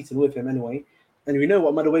start competing with him anyway. And we know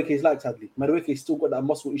what Madueke is like, sadly. Madueke's still got that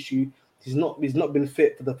muscle issue. He's not been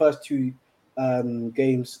fit for the first 2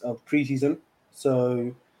 games of preseason.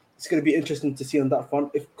 So it's going to be interesting to see on that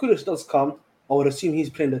front. If Kudus does come, I would assume he's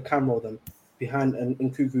playing the cam role then behind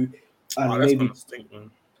Nkuku. And maybe...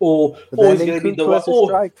 Or he's going to be the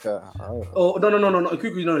striker. No.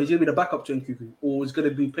 Nkuku, no, he's going to be the backup to Nkuku, or he's going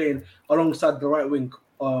to be playing alongside the right wing.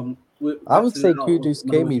 I would say Kudus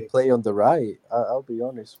Kemi play on the right. I'll be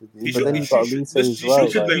honest with you. But then you've got Elise as well.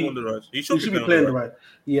 He should be on the right. He should be playing the right.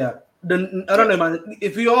 Yeah. Then I don't know, man.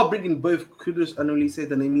 If you are bringing both Kudus and Elise,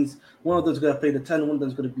 then it means one of them's going to play the 10, one of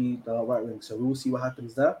them's going to be the right wing. So we will see what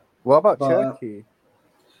happens there. What about Cherky?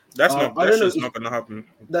 That's not going to happen.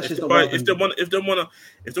 If they want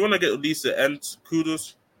to get Elise and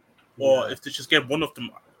Kudus, or if they just get one of them,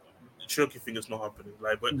 the Cherky thing is not happening.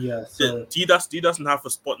 Like, but D doesn't have a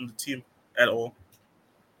spot in the team at all.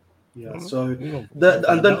 Yeah. So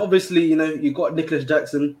and then obviously you got Nicholas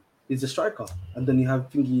Jackson is a striker, and then you have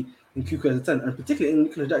Thingy and Nkuku as a 10, and particularly in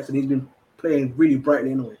Nicholas Jackson, he's been playing really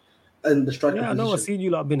brightly anyway. And the striker. Yeah, I know. I've seen you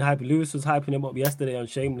lot been hyping. Lewis was hyping him up yesterday on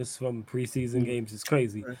Shameless from preseason games. It's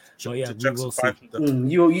crazy. So yeah, we will see.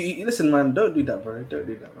 You listen, man. Don't do that, bro. Don't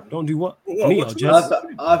do that, man. Don't do what? Me or just?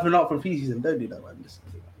 I've been out from preseason. Don't do that, man.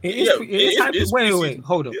 Wait.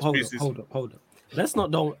 Hold up. Let's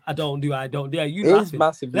not I don't dare. You it's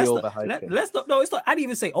massively overhyping. Let's not. No, it's not. I didn't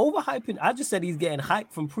even say overhyping. I just said he's getting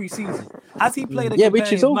hyped from preseason. Has he played a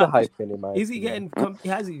which is overhyping in my Is he getting?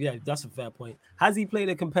 Yeah, that's a fair point. Has he played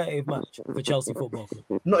a competitive match for Chelsea Football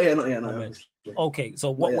Club? Not yet. No. Okay,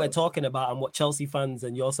 so what we're talking about and what Chelsea fans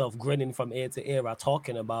and yourself grinning from ear to ear are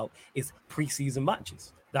talking about is preseason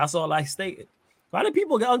matches. That's all I stated. Why do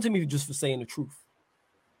people get onto me just for saying the truth?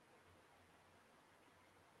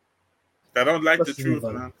 I don't like the truth,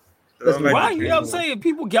 man. Why? You know what I'm saying?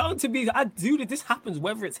 People get on to me. I do that. This happens,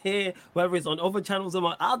 whether it's here, whether it's on other channels.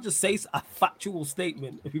 I'll just say a factual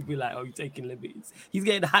statement. And people be like, oh, you're taking liberties. He's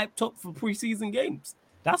getting hyped up for preseason games.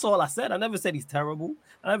 That's all I said. I never said he's terrible.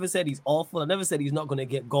 I never said he's awful. I never said he's not going to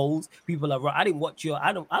get goals. People are. I didn't watch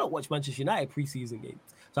I don't watch Manchester United preseason games.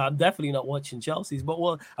 So I'm definitely not watching Chelsea's. But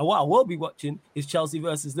what I will be watching is Chelsea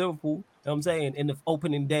versus Liverpool. You know what I'm saying? In the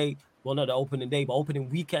opening day. Well, not the opening day, but opening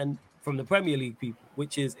weekend from the Premier League people,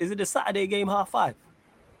 which is it a Saturday game 5:30? I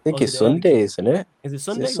think it's Sunday, isn't it? Is it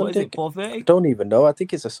Sunday? What is it, 4:30? I don't even know. I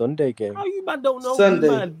think it's a Sunday game. How you man don't know? Sunday.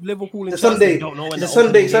 Man, Liverpool and Sunday. Don't know. It's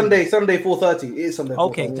Sunday 4:30. It is Sunday.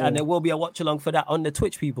 Okay, and there will be a watch along for that on the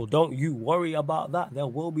Twitch, people. Don't you worry about that. There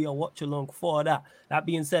will be a watch along for that. That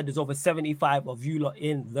being said, there's over 75 of you lot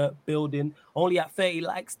in the building. Only at 30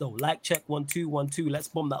 likes though. Like check 1212. Let's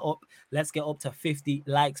bump that up. Let's get up to 50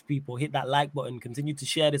 likes, people. Hit that like button. Continue to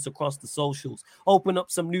share this across the socials. Open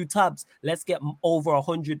up some new tabs. Let's get over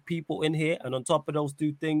 100 people in here. And on top of those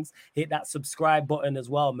 2 things, hit that subscribe button as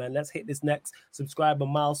well, man. Let's hit this next subscriber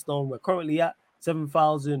milestone. We're currently at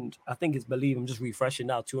 7,000. I think it's believe. I'm just refreshing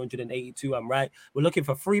now. 282. I'm right. We're looking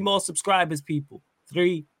for 3 more subscribers, people.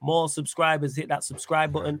 3 more subscribers. Hit that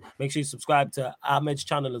subscribe button. Make sure you subscribe to Ahmed's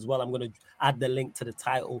channel as well. I'm going to add the link to the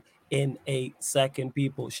title in a second,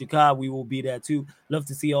 people. Shikar, we will be there too. Love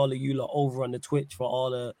to see all of you lot over on the Twitch for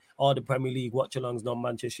all the Premier League watch-alongs,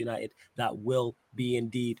 non-Manchester United. That will be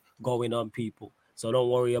indeed going on, people. So don't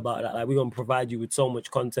worry about that. Like, we're going to provide you with so much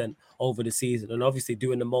content over the season. And obviously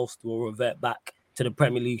doing the most will revert back to the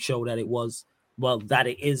Premier League show that it was. Well, that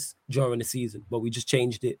it is during the season, but we just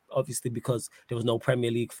changed it, obviously, because there was no Premier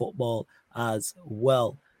League football as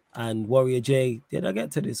well. and Warrior J. Did I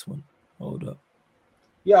get to this one? Hold up.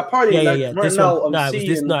 Yeah, apparently, Yeah. right This now, one. It was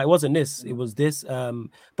this. No, it wasn't this. It was this.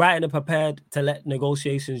 Brighton are prepared to let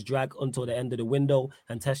negotiations drag until the end of the window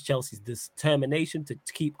and test Chelsea's determination to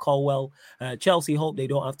keep Colwell. Chelsea hope they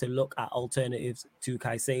don't have to look at alternatives to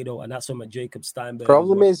Caicedo, and that's from Jacob Steinberg.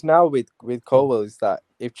 Problem is now with Colwell is that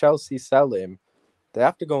if Chelsea sell him, they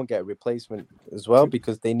have to go and get a replacement as well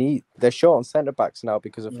because they're short on centre backs now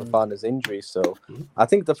because of Fofana's injury. So I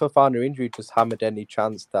think the Fofana injury just hammered any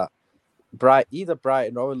chance that either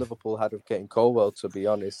Brighton or Liverpool had of getting Colwell, to be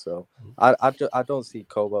honest. So I don't see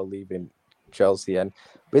Colwell leaving Chelsea. And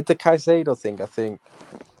with the Caicedo thing,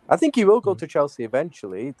 I think he will go to Chelsea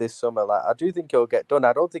eventually this summer. Like, I do think it'll get done.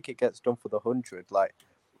 I don't think it gets done for the 100. Like,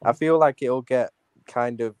 I feel like it'll get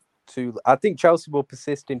kind of too. I think Chelsea will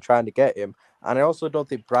persist in trying to get him, and I also don't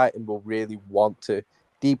think Brighton will really want to.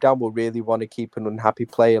 Deep down, will really want to keep an unhappy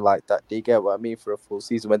player like that. Do you get what I mean? For a full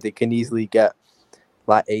season, when they can easily get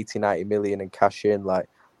like 80, 90 million and cash in. Like,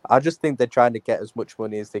 I just think they're trying to get as much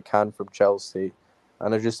money as they can from Chelsea,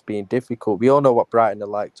 and are just being difficult. We all know what Brighton are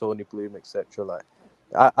like, Tony Bloom, etc. Like,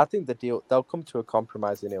 I think they'll come to a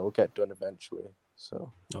compromise and it will get done eventually.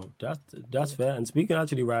 So, that's fair. And speaking,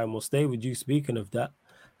 actually, Ryan, we'll stay with you. Speaking of that,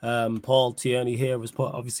 Paul Tierney here was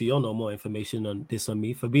obviously you'll know more information on this on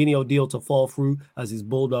me. Fabinho deal to fall through as his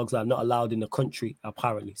Bulldogs are not allowed in the country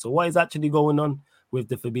apparently. So what is actually going on with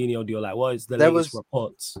the Fabinho deal? Like, what is the latest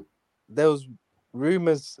reports? There was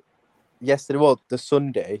rumors yesterday, the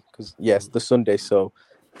Sunday, the Sunday. So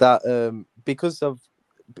that because of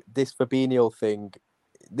this Fabinho thing,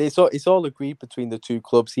 it's all agreed between the two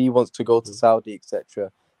clubs. He wants to go to Saudi,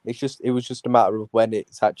 etc. It was just a matter of when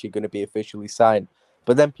it's actually going to be officially signed.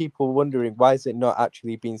 But then people were wondering, why is it not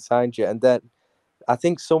actually being signed yet? And then I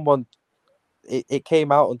think it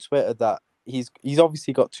came out on Twitter that he's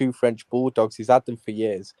obviously got two French Bulldogs. He's had them for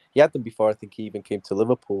years. He had them before I think he even came to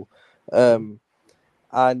Liverpool.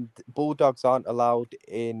 And Bulldogs aren't allowed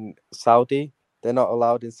in Saudi. They're not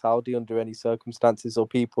allowed in Saudi under any circumstances. Or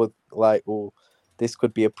people are like, oh, this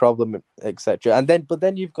could be a problem, etc. But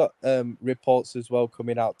then you've got reports as well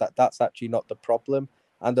coming out that that's actually not the problem.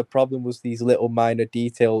 And the problem was these little minor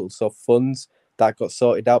details of funds that got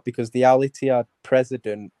sorted out because the Al Ittihad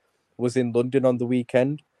president was in London on the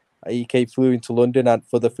weekend. He flew into London and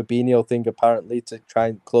for the Fabinho thing, apparently, to try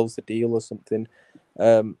and close the deal or something.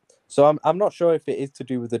 So I'm not sure if it is to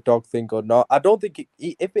do with the dog thing or not. I don't think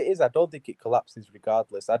if it is, I don't think it collapses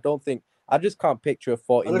regardless. I just can't picture a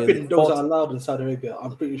 40 million. I don't think dogs are allowed in Saudi Arabia.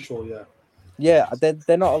 I'm pretty sure, yeah. Yeah,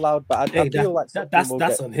 they're not allowed, but I feel like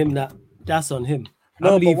that's on him. That's on him.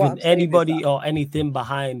 No, I'm leaving anybody or anything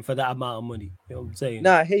behind for that amount of money. You know what I'm saying?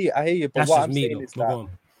 No, I hear you. But that's what just I'm me, saying is that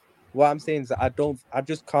what I'm saying is that I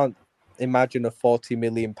just can't imagine a £40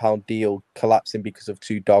 million deal collapsing because of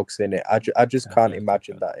two dogs in it. I just can't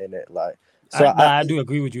imagine that in it. Like, so I do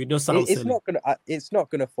agree with you. It does sound silly. It's not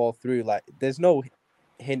gonna fall through. Like, there's no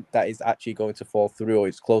hint that is actually going to fall through or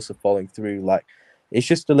it's close to falling through. Like, it's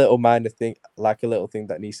just a little minor thing, like a little thing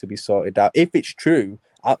that needs to be sorted out. If it's true,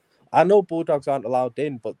 I know Bulldogs aren't allowed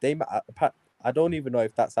in, but I don't even know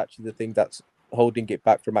if that's actually the thing that's holding it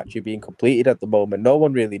back from actually being completed at the moment. No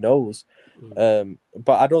one really knows. But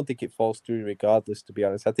I don't think it falls through regardless, to be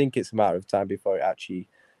honest. I think it's a matter of time before it actually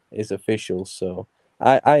is official. So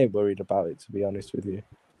I ain't worried about it, to be honest with you.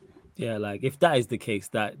 Yeah, like if that is the case,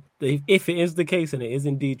 if it is the case and it is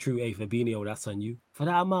indeed true, hey, Fabinho, that's on you. For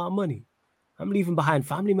that amount of money, I'm leaving behind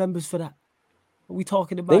family members for that. What are we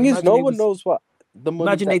talking about? Thing is, no one knows what the money.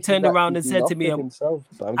 Imagine they turned around and said to me, himself,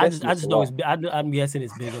 I just know I'm guessing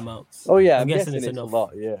it's big amounts. Oh yeah, I'm guessing it's enough. A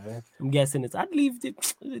lot. Yeah, I'm guessing it's. I'd leave.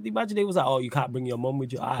 Imagine they was like, oh, you can't bring your mum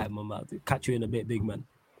with you. All right, mum, I'll catch you in a bit, big man.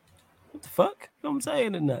 What the fuck? You know what I'm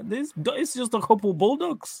saying? In that it's just a couple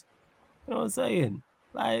Bulldogs. You know what I'm saying?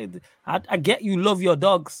 Like, I get you love your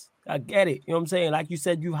dogs. I get it. You know what I'm saying? Like you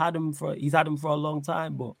said, he's had him for a long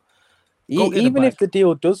time, but even if the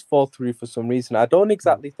deal does fall through for some reason, I don't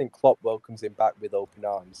exactly think Klopp welcomes him back with open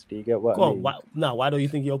arms. Do you get what I mean? Why don't you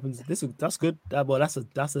think he opens this? That's good. That's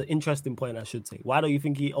an interesting point, I should say. Why don't you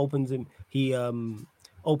think he opens him?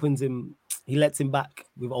 He lets him back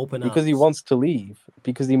with open arms. Because he wants to leave.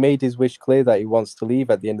 Because he made his wish clear that he wants to leave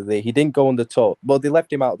at the end of the day. He didn't go on the tour. Well, they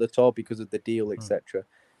left him out of the tour because of the deal, etc.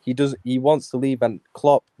 He wants to leave, and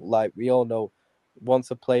Klopp, like we all know, once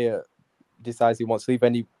a player decides he wants to leave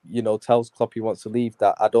and he, tells Klopp he wants to leave,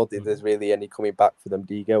 that I don't think there's really any coming back for them.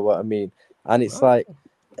 Do you get what I mean? And it's like,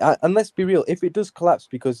 and let's be real, if it does collapse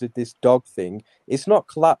because of this dog thing, it's not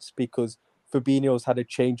collapsed because Fabinho's had a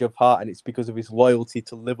change of heart and it's because of his loyalty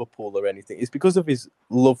to Liverpool or anything. It's because of his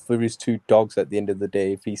love for his two dogs at the end of the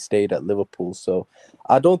day if he stayed at Liverpool. So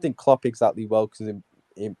I don't think Klopp exactly welcomes him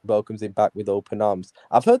back with open arms.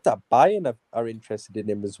 I've heard that Bayern are interested in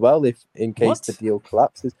him as well if in case the deal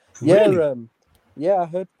collapses. Really? Yeah, I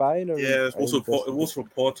heard Bayern are it was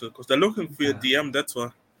reported because they're looking for your DM, that's why.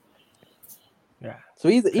 Yeah. So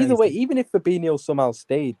either way, even if Fabinho somehow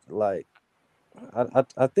stayed, like I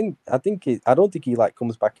don't think he like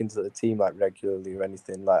comes back into the team like regularly or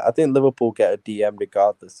anything. Like I think Liverpool get a DM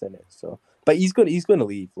regardless in it. So, but he's gonna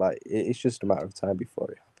leave. Like it's just a matter of time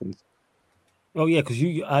before it happens. Oh yeah, because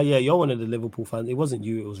you're one of the Liverpool fans. It wasn't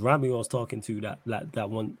you. It was Rami I was talking to that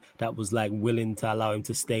one that was like willing to allow him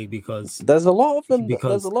to stay because there's a lot of them.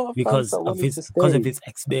 Because of his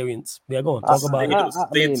experience. Yeah, go on. Talk about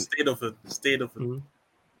it. State of it. Mm-hmm.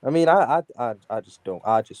 I mean, I just don't.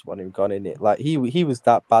 I just want him gone in it. Like he was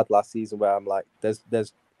that bad last season where I'm like, there's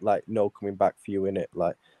like no coming back for you in it.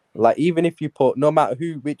 Like even if you put no matter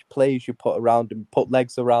which players you put around him, put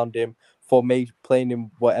legs around him, playing in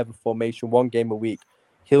whatever formation, 1 game a week,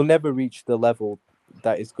 he'll never reach the level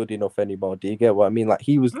that is good enough anymore. Do you get what I mean? Like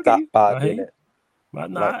he was that bad in it. But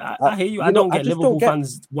no, I hear you. I don't get Liverpool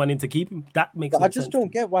fans wanting to keep him. That makes sense. I just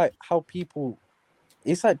don't get how people.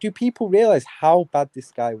 It's like, do people realize how bad this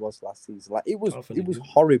guy was last season? Like it was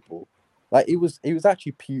horrible. Like it was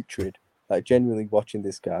actually putrid. Like genuinely watching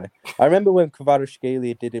this guy. I remember when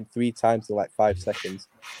Kvaratskhelia did him 3 times in like 5 seconds.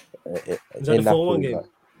 Is that the 4-1 game? Like,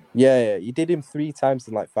 yeah, he did him 3 times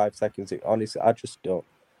in like 5 seconds. Honestly, I just don't.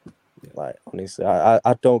 Like honestly,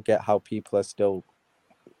 I don't get how people are still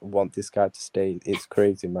want this guy to stay. It's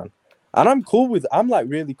crazy, man. And I'm like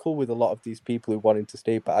really cool with a lot of these people who want him to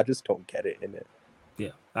stay, but I just don't get it in it.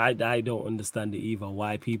 Yeah, I don't understand it either.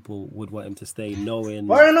 Why people would want him to stay, knowing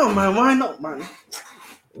why not, man?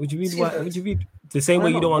 Would you read the same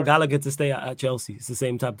way you don't want Gallagher to stay at Chelsea? It's the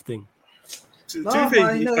same type of thing.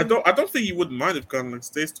 I don't think he wouldn't mind if Gallagher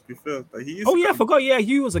stays. To be fair, like, I forgot. Yeah,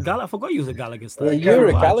 you was a Gallagher. I forgot you was a Gallagher star. Yeah, you're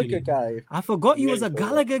a Gallagher guy. I forgot you was a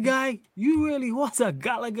Gallagher guy. You really was a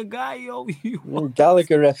Gallagher guy, yo.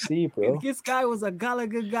 Gallagher FC, bro. This guy was a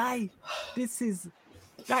Gallagher guy.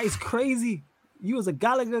 That is crazy. You was a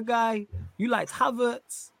Gallagher guy. You liked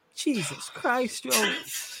Havertz. Jesus Christ, yo.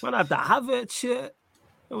 Man, I have the Havertz shirt.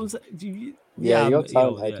 You're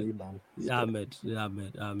talented, man. Ahmed.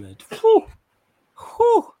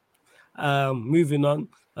 Moving on.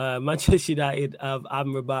 Manchester United have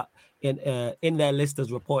Amrabat in their list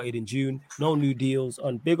as reported in June. No new deals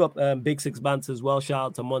on. Big up Big Six Banter as well. Shout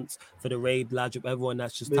out to Monts for the raid. Large up everyone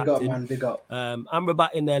that's just tapped in. Man, big up.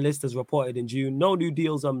 Amrabat in their list as reported in June. No new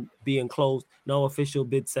deals on being closed. No official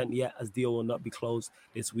bid sent yet as deal will not be closed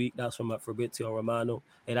this week. That's from Fabrizio Romano.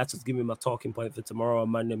 Hey, that's just giving me my talking point for tomorrow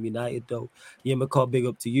on Man United though. McCall, big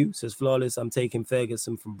up to you. Says Flawless. I'm taking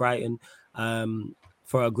Ferguson from Brighton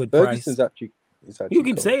for a good Ferguson's price. You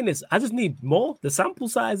keep cool. saying this. I just need more. The sample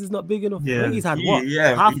size is not big enough. Yeah, I think he's had what?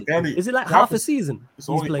 Is it like half a season? It's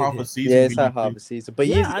only half a season. Yeah, it's like half a season. But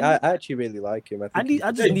I actually really like him. I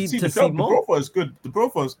just need to see more. The profile is good. The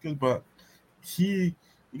profile is good, but he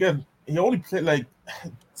only played like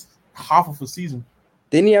half of a season.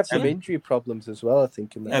 Didn't he have some injury problems as well? I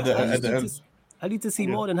think in that. I need to see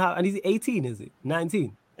more than how. And he's 18, is it?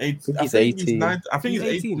 19. I think he's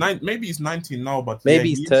 18. Maybe he's 19 now, but maybe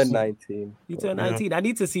he's turned 19. He turned 19. I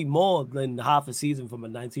need to see more than half a season from a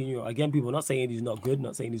 19-year-old. Again, people are not saying he's not good,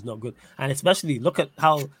 and especially look at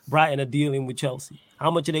how Brighton are dealing with Chelsea. How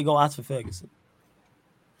much are they going to ask for Ferguson?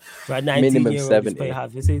 Right, 19 year old pay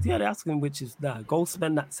half. They say, they're asking which is go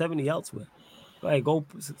spend that 70 elsewhere. Right, go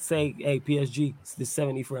say, hey, PSG, it's this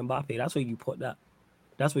 70 for Mbappe. That's where you put that.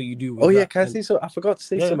 That's what you do. Can I say so? I forgot to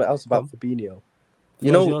say something else about Fabinho.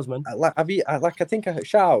 You know, yours, man. I think I heard,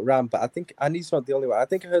 shout out Ram, but I think, and he's not the only one. I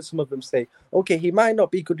think I heard some of them say, okay, he might not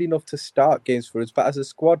be good enough to start games for us, but as a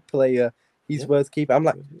squad player, he's worth keeping. I'm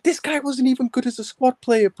like, this guy wasn't even good as a squad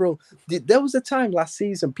player, bro. There was a time last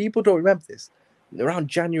season, people don't remember this, around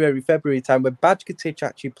January, February time, when Bajkatic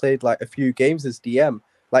actually played like a few games as DM.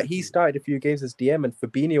 Like he started a few games as DM and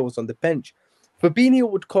Fabinho was on the bench. Fabinho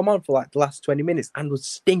would come on for like the last 20 minutes and would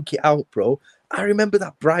stink it out, bro. I remember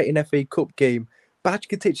that Brighton FA Cup game.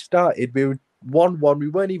 Bajkatic started, we were 1-1, we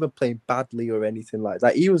weren't even playing badly or anything like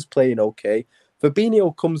that. He was playing okay.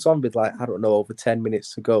 Fabinho comes on with like, I don't know, over 10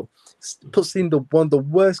 minutes to go. Puts in one of the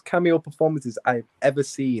worst cameo performances I've ever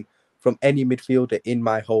seen from any midfielder in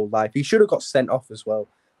my whole life. He should have got sent off as well.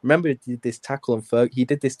 Remember he did this tackle on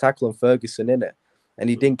Ferguson, innit? And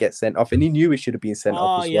he didn't get sent off, and he knew he should have been sent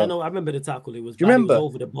off as well. No, I remember the tackle. It was, do you remember? It was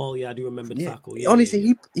over the ball. Yeah, I do remember the tackle. Yeah,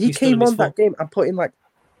 honestly, he came on that game and put in like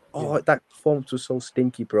that performance was so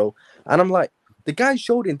stinky, bro. And I'm like, the guy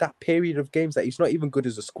showed in that period of games that he's not even good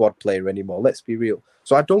as a squad player anymore. Let's be real.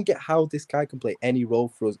 So I don't get how this guy can play any role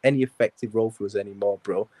for us, any effective role for us anymore,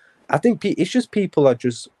 bro. I think it's just people are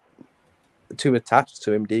just too attached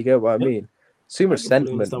to him. Do you get what I mean? Too much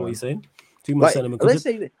sentiment. Understand what you're saying? Too much sentiment. Let's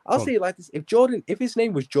say I'll say it like this: if his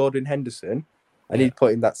name was Jordan Henderson and he'd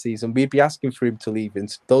put in that season, we'd be asking for him to leave,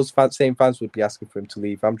 and those same fans would be asking for him to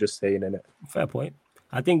leave. I'm just saying, innit? Fair point.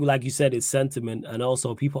 I think, like you said, it's sentiment, and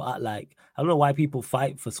also people act like, I don't know why people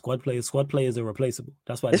fight for squad players. Squad players are replaceable.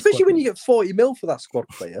 That's why. Especially when you get 40 mil for that squad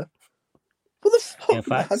player. What the fuck? Yeah,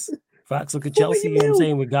 facts. Man? Facts. Look at Chelsea. You know what I'm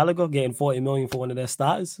saying, with Gallagher getting 40 million for one of their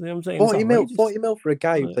starters. You know what I'm saying? 40 mil for a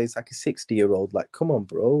guy who plays like a 60-year-old. Like, come on,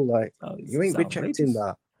 bro. Like, you ain't rejecting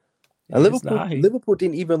that. Yeah, and Liverpool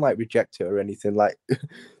didn't even like reject it or anything. Like,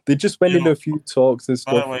 they just went in a few talks and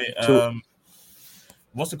stuff. By the way,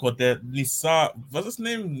 what's it called there? What's his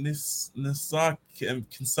name? Nisa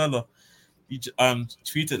Kinsella. He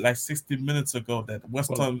tweeted like 60 minutes ago that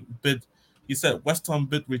West Ham bid. He said West Ham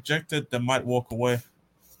bid rejected. They might walk away.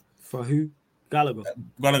 For who? Gallagher.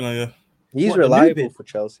 Gallagher, yeah. He's reliable for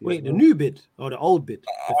Chelsea. Wait, the new bid or the old bid?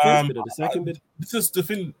 The first bid or the second bid? This is the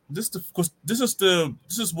thing. This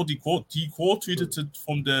is what he tweeted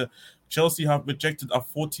from the Chelsea have rejected a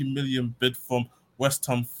 40 million bid from West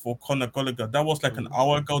Ham for Conor Gallagher. That was like an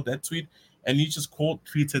hour ago, that tweet, and he just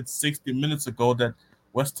tweeted 60 minutes ago that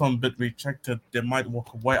West Ham bid rejected. They might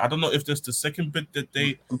walk away. I don't know if there's the second bid that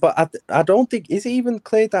they. But I don't think is it even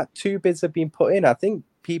clear that 2 bids have been put in. I think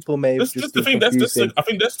people may have just the thing. I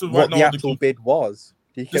think that's the right what now the actual bid was.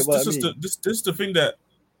 Do you get what I mean? This is the thing that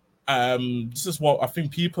this is what I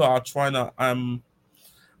think people are trying to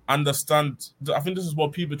understand. I think this is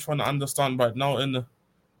what people are trying to understand right now in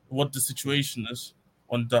what the situation is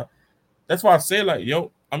on that. That's why I say, like,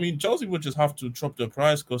 I mean, Chelsea would just have to drop the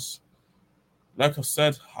price because, like I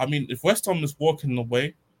said, I mean, if West Ham is walking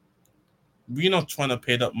away, we're not trying to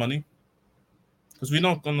pay that money because we're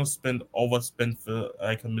not gonna overspend for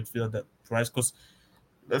like a midfielder that price. Because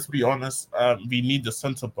let's be honest, we need the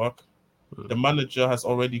centre back. The manager has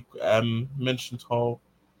already mentioned how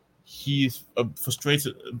he's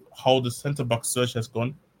frustrated how the centre back search has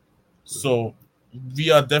gone. So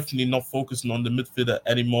we are definitely not focusing on the midfielder at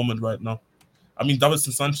any moment right now. I mean,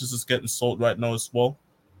 Davinson Sanchez is getting sold right now as well.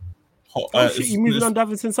 You moving on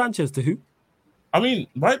Davinson Sanchez to who? I mean,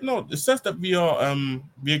 right now it says that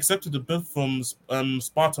we accepted the bid from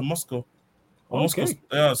Sparta Moscow. Okay.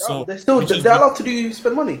 So they're allowed to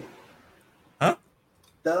spend money. Huh?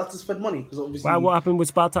 They're allowed to spend money because obviously. Why? What happened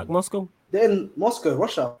with Spartak Moscow? They're in Moscow,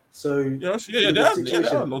 Russia. So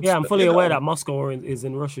I'm fully aware that Moscow is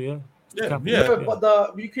in Russia. Yeah. But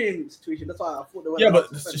the Ukraine situation, that's why I thought they were. Yeah,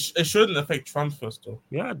 but it shouldn't affect transfers, though.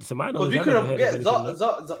 Yeah, to my knowledge. Because we couldn't get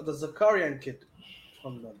the Zakarian kid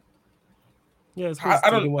from them. Yeah, I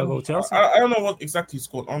don't know what exactly is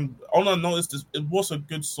going on. All I know is this: it was a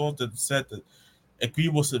good source that said that agree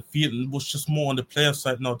was a feeling was just more on the player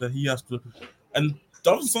side now that he has to. And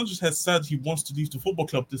Davinson Sanchez has said he wants to leave the football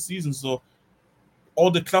club this season. So all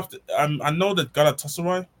the clubs, I know that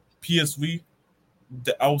Galatasaray, PSV,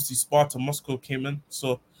 the LC Sparta Moscow came in.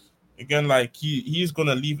 So again, like he's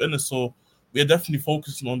gonna leave in it. So we're definitely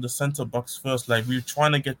focusing on the centre backs first. Like we're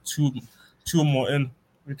trying to get two more in.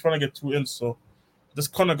 We're trying to get 2 in. So this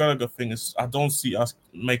Conor Gallagher thing is, I don't see us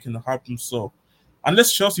making it happen. So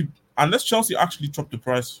unless Chelsea actually drop the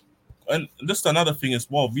price, and this is another thing as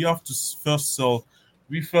well. We have to first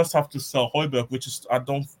have to sell Højbjerg,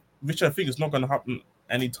 which I think is not going to happen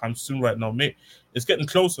anytime soon. Right now, mate, it's getting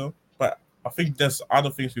closer, but I think there's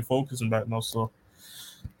other things we're focusing right now. So,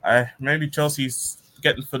 maybe Chelsea's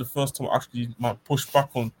getting for the first time actually might push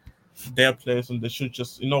back on their players, and they should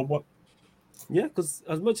just, you know what? Yeah, because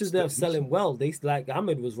as much as they're selling well,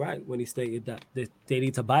 Ahmed was right when he stated that they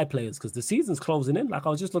need to buy players because the season's closing in. Like I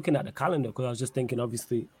was just looking at the calendar because I was just thinking,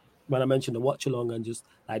 obviously, when I mentioned the watch along and just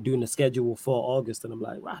like doing the schedule for August, and I'm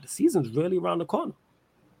like, wow, the season's really around the corner.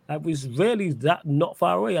 Like it's really that not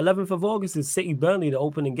far away. 11th of August is City Burnley, the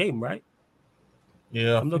opening game, right?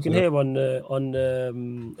 Yeah, I'm looking here on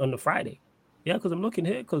the Friday. Yeah, because I'm looking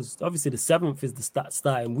here because obviously the 7th is the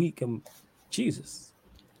starting week, and Jesus.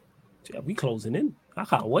 Yeah, we closing in. I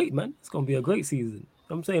can't wait, man. It's gonna be a great season.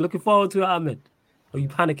 I'm saying, looking forward to it, Ahmed. Are you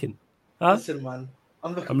panicking? Huh? Listen, man.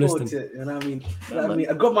 I'm looking forward to it. You know what I mean?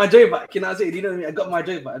 I got my joy back. You know what I'm saying? You know what I mean? I got my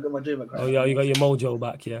joy back. Right? Oh yeah, you got your mojo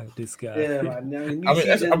back. Yeah, this guy. Yeah, man.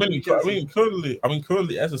 I mean,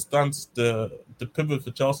 currently, as it stands, the pivot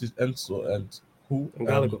for Chelsea's Enzo and who?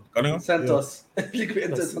 Gallagher. Santos.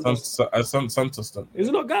 Santos. Is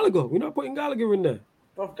it not Gallagher? We're not putting Gallagher in there.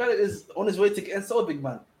 Bro, Gallagher is on his way to getting sold, big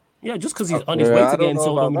man. Yeah, just because he's on his way to getting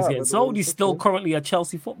sold, he's getting sold. He's still okay. currently at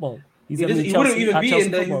Chelsea football. He wouldn't even be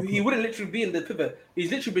in the. He wouldn't literally be in the pivot.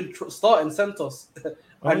 He's literally been starting Santos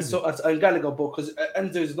and Gallagher, because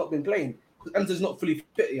Enzo's not been playing because Enzo's not fully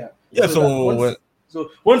fit yet. Yeah,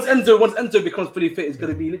 once Enzo becomes fully fit, it's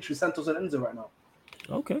going to be literally Santos and Enzo right now.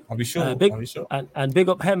 Okay, I'll be sure. And big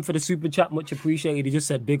up Hem for the super chat, much appreciated. He just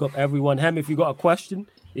said big up everyone. Hem, if you got a question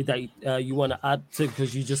that you want to add to,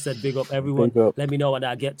 because you just said big up everyone, let me know and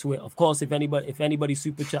I'll get to it. Of course, if anybody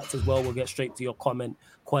super chats as well, we'll get straight to your comment,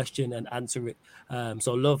 question, and answer it.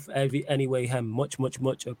 So love anyway, Hem, much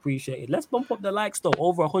appreciated. Let's bump up the likes though.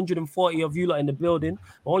 Over 140 of you lot in the building.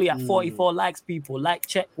 We're only at 44 likes, people. Like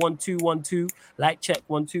check 1212. Like check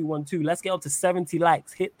 1212. Let's get up to 70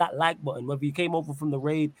 likes. Hit that like button. Whether you came over from the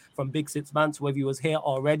raid from Big Six Man, so whether you was here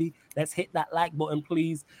already, let's hit that like button,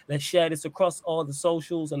 please. Let's share this across all the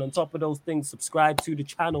socials, and on top of those things, subscribe to the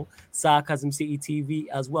channel Sarcasm City TV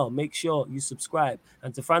as well. Make sure you subscribe.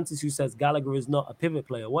 And to Francis, who says Gallagher is not a pivot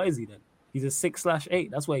player, what is he then? He's a 6/8.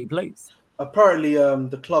 That's where he plays. Apparently,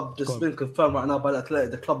 the club just been confirmed right now by the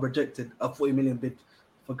Athletic. The club rejected a 40 million bid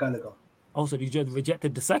for Gallagher. Oh, so they just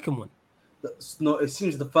rejected the second one? No, it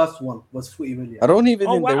seems the first one was 40 million. I don't even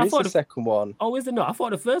think there is a second one. Oh, is there not? I thought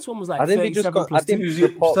the first one was like 37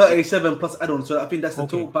 plus add-on. So I think that's the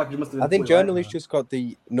total package. I think journalists just got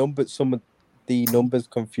some of the numbers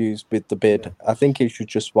confused with the bid. Yeah. I think it's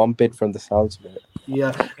just one bid from the sounds of it.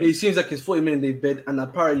 Yeah, it seems like it's 40 million they bid, and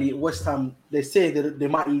apparently West Ham, they say that they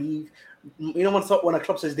might leave. You know, when a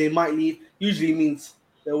club says they might leave, usually means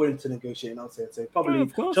they're willing to negotiate. I'll say so.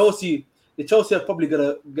 Probably Chelsea are probably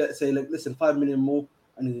gonna say like, listen, 5 million more,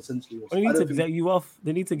 and then essentially. They need to get you off.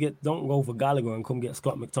 They need to don't go for Gallagher and come get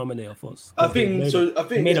Scott McTominay off us. I think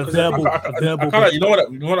made a verbal. You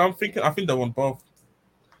know what I'm thinking? I think they want both.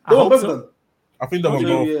 They want both of them. I think they want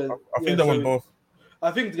both. I think they want both. I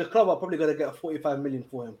think the club are probably gonna get 45 million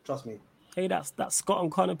for him. Trust me. Hey, that's Scott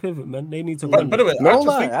and Connor pivot, man. They need to run. By the way,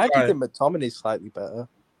 I think McTominay is slightly better.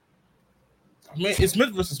 I mean, it's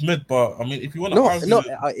mid versus mid, but I mean, if you want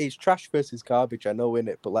to it's trash versus garbage. I know,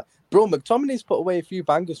 innit? But like, bro, McTominay's put away a few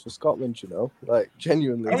bangers for Scotland. You know, like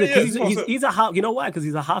genuinely. He's a half. You know why? Because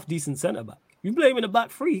he's a half decent centre back. You play him in the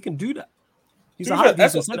back three, he can do that. He's a half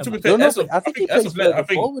decent centre back. I think he plays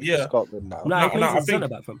forward for Scotland now. No,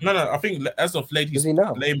 I think as of late he's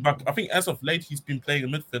playing back. I think as of late he's been playing in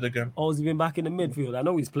midfield again. Oh, has he been back in the midfield? I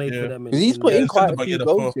know he's played for them. He's put in quite a few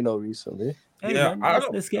goals, you know, recently. Hey, man,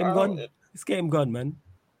 let's get him gone. Let's get him gone, man.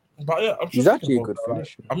 But yeah, he's actually a good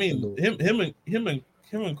finisher. I mean, him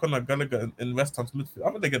and Conor Gallagher in West Ham's midfield,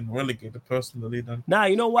 I think they get relegated personally. Then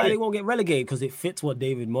you know why they won't get relegated? Because it fits what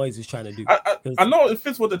David Moyes is trying to do. I know it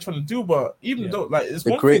fits what they're trying to do, but even though like it's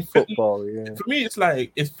one great thing football, for me, it's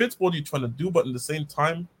like it fits what you're trying to do, but at the same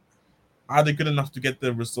time, are they good enough to get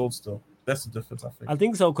the results though? That's the difference, I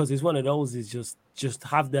think. So, because it's one of those is just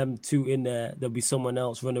have them two in there. There'll be someone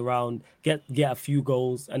else run around, get a few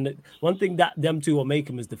goals, and one thing that them two will make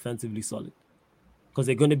them is defensively solid. Because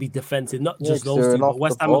they're going to be defensive, not just those two, but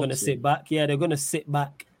West Ham are going to sit back. Yeah, they're going to sit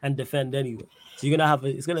back and defend anyway. So you're going to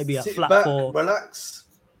it's going to be a flat four. Relax.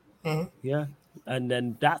 Mm-hmm. Yeah, and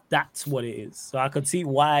then that's what it is. So I could see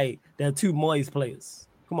why they're two Moyes players.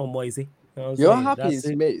 Come on, Moisey. You're happy,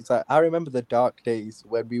 mate. It's like I remember the dark days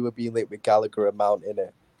when we were being linked with Gallagher and Mount in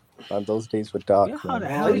it, and those days were dark. Yeah, how the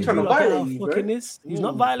hell are you trying to violate this? He's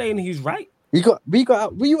not violating. He's right. We got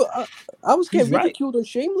out. I was getting ridiculed on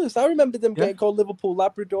Shameless. I remember them getting called Liverpool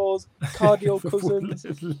Labradors, cardio cousins.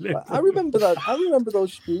 I remember that. I remember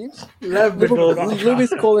those streams.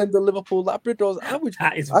 Lewis calling the Liverpool Labradors.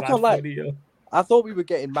 I can't lie. I thought we were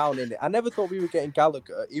getting Mount in it. I never thought we were getting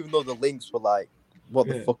Gallagher, even though the links were like, what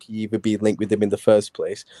the fuck are you even being linked with him in the first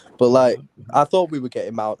place? But like, I thought we were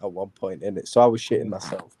getting Mount at one point in it, so I was shitting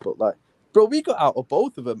myself. But like, bro, we got out of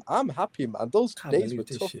both of them. I'm happy, man. Those days were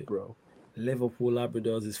tough, bro. Liverpool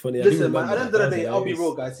Labradors is funny. Listen, man, at the end of the day, I'll be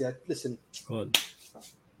real, guys. Yeah, listen. Go on.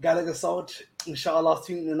 Gallagher sold, inshallah,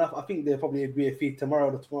 soon enough. I think they'll probably agree a fee tomorrow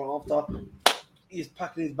or the tomorrow after. He's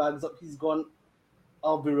packing his bags up. He's gone.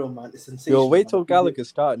 I'll be real, man. It's sensational. Yo, wait till Gallagher's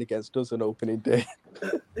starting against us on opening day.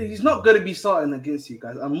 He's not going to be starting against you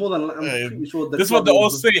guys. I'm pretty sure. This is what they all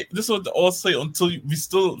say. This is what they all say until we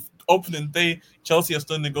still opening day. Chelsea are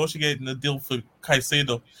still negotiating a deal for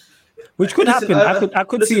Caicedo. Which could happen. I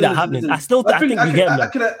could see that happening. I think we get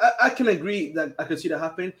him. I can agree that I can see that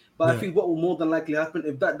happening, but I think what will more than likely happen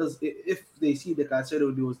if they see the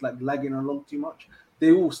Caicedo deal is like lagging along too much,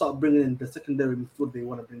 they will start bringing in the secondary midfield they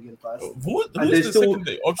want to bring in first. Who's the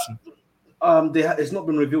secondary option? It's not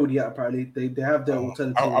been revealed yet. Apparently, they have their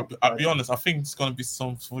alternative. I'll be honest. I think it's going to be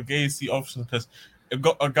some Fugazi option because I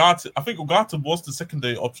think Ugarte was the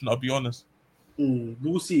secondary option. I'll be honest.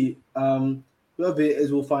 We'll see. Whoever it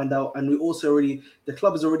is, we'll find out. And we also the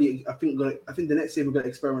club is already. I think the next year we're going to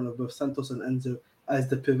experiment with Santos and Enzo as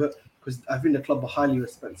the pivot, because I think the club will highly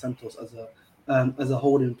respect Santos as a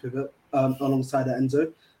holding pivot alongside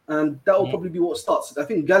Enzo, and that will probably be what starts. I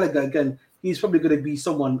think Gallagher again. He's probably going to be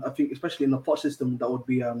someone, I think, especially in the pot system, that would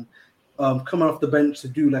be coming off the bench to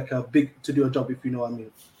do a job, if you know what I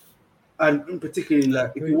mean. And particularly,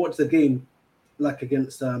 like, if you watch the game, like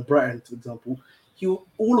against Brighton, for example,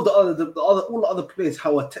 all the other players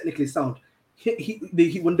how are technically sound.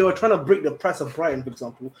 When they were trying to break the press of Brighton, for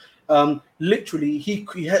example, literally he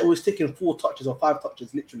was taking 4 touches or 5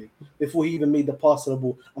 touches, literally, before he even made the pass to the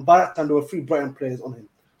ball. And by that time, there were 3 Brighton players on him,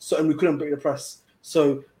 and we couldn't break the press.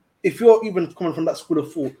 So if you're even coming from that school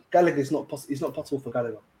of thought, Gallagher is not possible. It's not possible for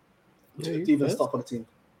Gallagher to even start for the team.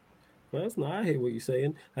 That's not. I hear what you're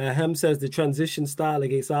saying. Hem says the transition style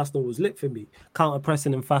against Arsenal was lit for me. Counter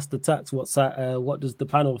pressing and fast attacks. What does the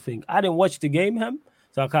panel think? I didn't watch the game, Hem,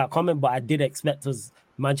 so I can't comment. But I did expect us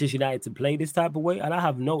Manchester United to play this type of way, and I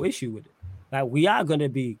have no issue with it. Like, we are going to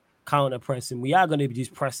be counter pressing. We are going to be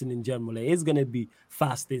just pressing in general. It is going to be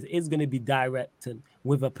fast. It's going to be direct and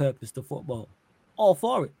with a purpose to football. All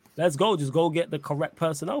for it. Let's go. Just go get the correct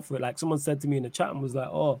personnel for it. Like someone said to me in the chat and was like,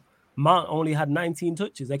 "Oh, Mount only had 19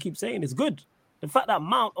 touches." I keep saying it's good. The fact that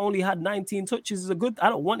Mount only had 19 touches is a good. I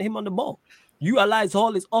don't want him on the ball. Utilize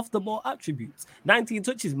all his off the ball attributes. 19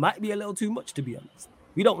 touches might be a little too much, to be honest.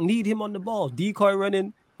 We don't need him on the ball. Decoy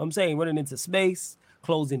running. Running into space,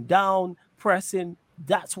 closing down, pressing.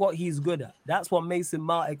 That's what he's good at. That's what Mason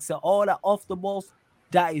Mount excel. All that off the balls,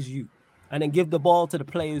 that is you. And then give the ball to the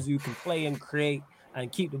players who can play and create and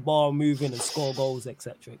keep the ball moving and score goals,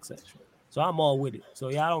 etc., etc. So I'm all with it. So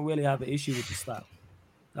yeah, I don't really have an issue with the style.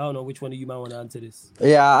 I don't know which one of you might want to answer this.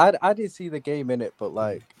 Yeah, I did see the game in it, but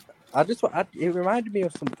like, it reminded me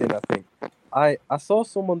of something. I think I saw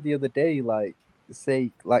someone the other day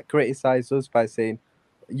criticize us by saying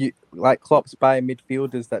Klopp's buying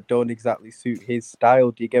midfielders that don't exactly suit his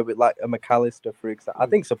style. Do you get with like a McAllister, for example? I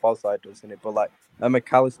think Szoboszlai does, isn't it? But like a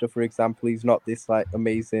McAllister, for example, he's not this like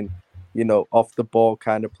amazing, off the ball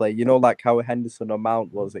kind of play. Like how a Henderson or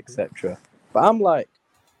Mount was, etc. But I'm like,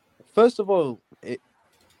 first of all,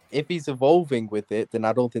 if he's evolving with it, then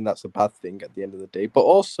I don't think that's a bad thing at the end of the day. But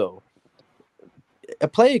also, a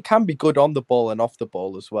player can be good on the ball and off the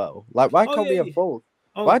ball as well. Like, why can't we have both?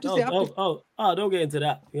 Why does it have to... don't get into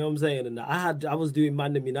that. You know what I'm saying? And I was doing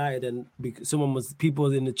Mandem United, and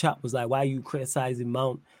people in the chat was like, "Why are you criticizing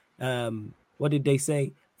Mount?" What did they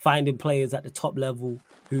say? Finding players at the top level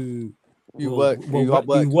who work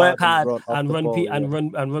hard and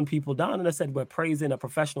run people down. And I said, we're praising a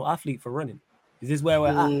professional athlete for running. Is this where we're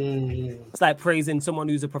at? It's like praising someone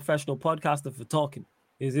who's a professional podcaster for talking.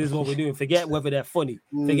 Is this what we're doing? Forget whether they're funny.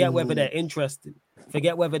 Forget whether they're interesting.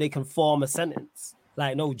 Forget whether they can form a sentence.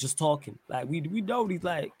 Like, no, just talking. Like, we know these,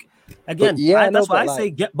 like, again, that's why I say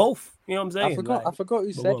get both. You know what I'm saying? I forgot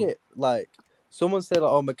who said it. Like, someone said,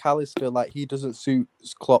 like, McAllister, like, he doesn't suit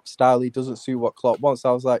Klopp's style. He doesn't suit what Klopp wants.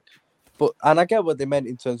 I was like, and I get what they meant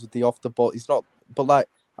in terms of the off the ball. It's not, but like,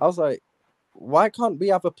 I was like, why can't we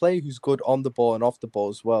have a player who's good on the ball and off the ball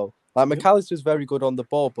as well? Like, McAllister's very good on the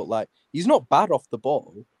ball, but like, he's not bad off the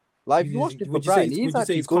ball. Like, if you watched it for Brighton, he's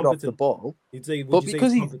actually good off the ball.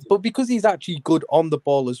 But because he's actually good on the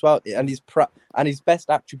ball as well, and his best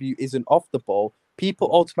attribute isn't off the ball, people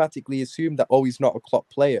automatically assume that, he's not a Klopp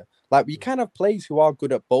player. Like, we can have players who are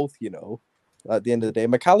good at both, at the end of the day.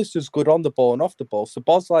 McAllister's good on the ball and off the ball. So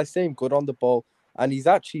Szoboszlai, same, good on the ball. And he's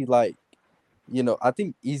actually like, I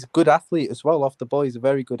think he's a good athlete as well off the ball. He's a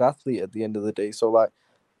very good athlete at the end of the day. So like,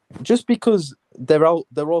 just because they're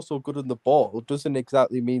also good on the ball doesn't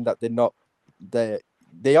exactly mean that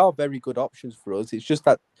they are very good options for us. It's just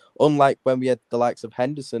that unlike when we had the likes of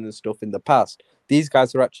Henderson and stuff in the past, these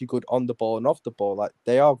guys are actually good on the ball and off the ball. Like,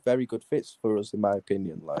 they are very good fits for us, in my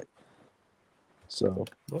opinion. Like, so.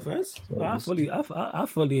 Well, first, I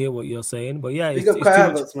fully hear what you're saying, but yeah,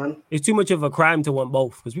 it's too much of a crime to want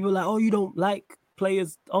both, because people are like, "Oh, you don't like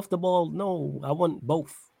players off the ball?" No, I want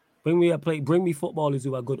both. Bring me footballers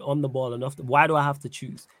who are good on the ball and off the. Why do I have to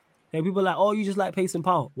choose? And people are like, "Oh, you just like pace and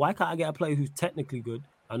power." Why can't I get a player who's technically good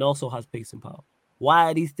and also has pace and power?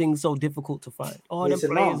 Why are these things so difficult to find? Oh, them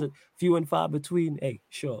players are few and far between. Hey,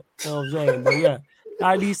 sure, you know what I'm saying, but yeah.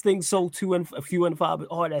 Are these things so few and far?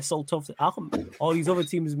 They're so tough. How come all these other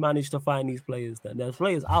teams manage to find these players? Then there's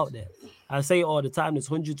players out there. I say it all the time. There's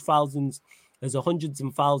hundreds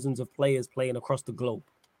and thousands of players playing across the globe.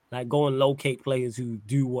 Like, go and locate players who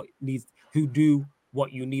do what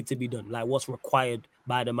you need to be done. Like, what's required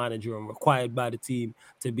by the manager and required by the team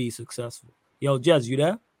to be successful. Yo, Jez, you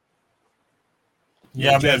there?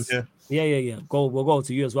 Yeah, Jez. Yeah. We'll go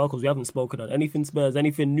to you as well because we haven't spoken on anything Spurs,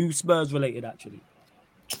 anything new Spurs related actually.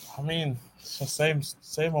 I mean, it's the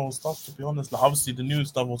same old stuff, to be honest. Like, obviously, the new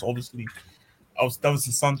stuff was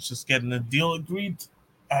Davinson Sanchez getting a deal agreed.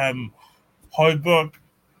 Højbjerg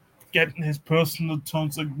getting his personal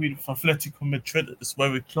terms agreed with Atletico Madrid is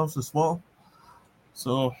very close as well.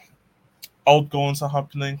 So, outgoings are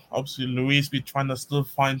happening. Obviously, Luis he's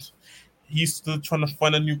still trying to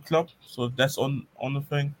find a new club. So, that's on the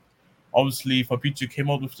thing. Obviously, Fabrizio came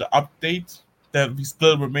out with the update that we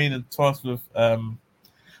still remain in talks with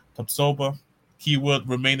Tapsoba. Keyword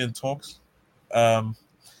remain in talks. Yeah,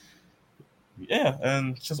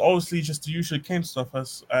 and just obviously just the usual Kane stuff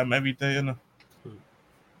as every day, you know.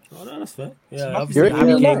 Oh, no, that's fair. Yeah, obviously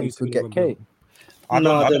Harry Kane used to get Kane. I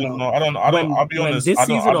don't know. I'll be honest. This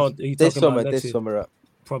season or this summer?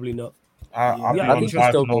 Probably not. I think he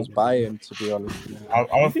still goes Bayern, to be honest.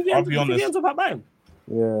 I'll be honest. He ends up at Bayern.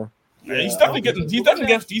 Yeah. He's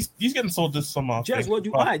getting sold this summer. Jez,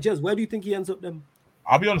 where do you think he ends up then?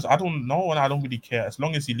 I'll be honest, I don't know, and I don't really care as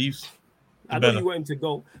long as he leaves. I know you want him to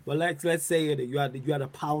go, but let's say that you had a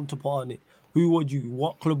pound to put on it.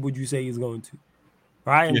 What club would you say he's going to?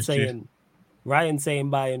 Ryan saying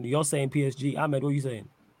Bayern, you're saying PSG. Ahmed, what are you saying?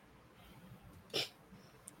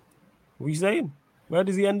 What are you saying? Where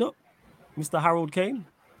does he end up? Mr. Harold Kane?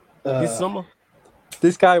 This summer?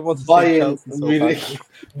 This guy wants to say Chelsea so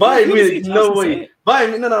Bayern, really? No way.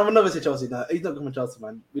 Bayern, no, I'm never say Chelsea. No, he's not coming to Chelsea,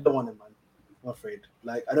 man. We don't want him, man. I'm afraid.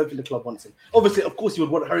 Like, I don't think the club wants him. Obviously, of course, you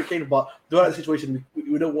would want Harry Kane, but the right situation,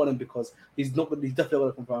 we don't want him because he's definitely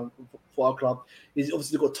going to come for our club. He's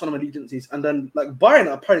obviously got Tottenham allegiances, and then like Bayern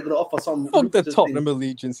are apparently going to offer some. Fuck the Tottenham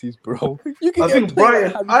allegiances, bro. I think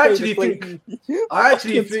Bayern. I actually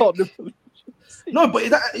think. Tottenham. No, but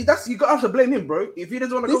that's you got to blame him, bro. If he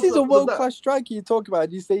doesn't want to, this is a world-class striker you talk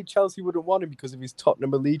about. You say Chelsea wouldn't want him because of his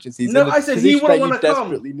Tottenham allegiances. No, I said he wouldn't want to come.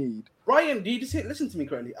 Desperately need. Ryan, do you just listen to me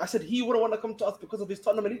correctly? I said he wouldn't want to come to us because of his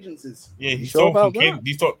Tottenham allegiances. Yeah, he's sure about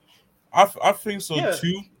that. I think so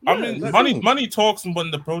too. Yeah, I mean, money talks, and when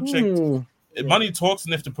the project, money talks,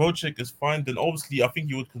 and if the project is fine, then obviously I think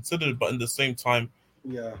you would consider it. But in the same time,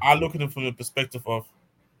 I look at him from the perspective of,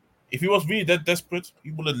 if he was really that desperate, he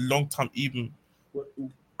would have long time even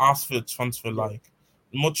asked for a transfer. Like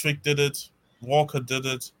Modric did it, Walker did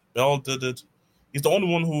it, Bell did it. He's the only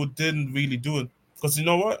one who didn't really do it. Because you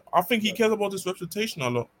know what? I think he cares about his reputation a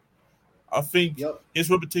lot. I think his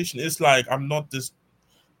reputation is like, I'm not this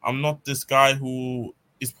guy who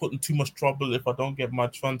is put in too much trouble if I don't get my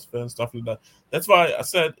transfer and stuff like that. That's why I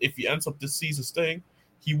said if he ends up this season staying,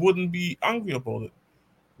 he wouldn't be angry about it.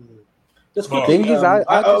 Just quickly, I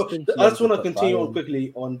just want to continue on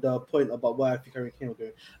quickly on the point about why I think Harry Kane will go.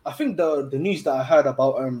 I think the news that I heard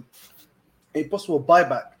about a possible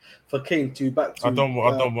buyback for Kane to back to. I don't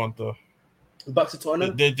want the back to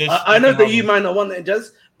Tottenham. I know that you might not want it,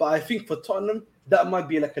 Jez, but I think for Tottenham that might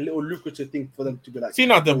be like a little lucrative thing for them to be like. You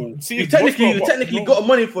technically got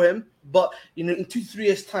money for him, but in 2-3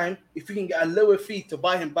 years' time, if we can get a lower fee to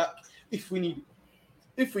buy him back, if we need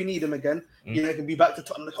him again, it can be back to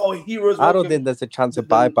Tottenham. Like, heroes. I don't think there's a chance of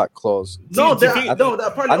buyback clause. No, I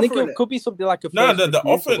think it could be something like a. The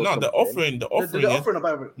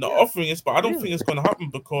offering is, but I don't think it's going to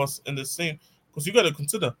happen because you got to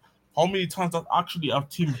consider how many times that actually our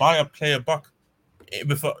team buy a player back,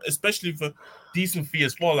 especially for decent fee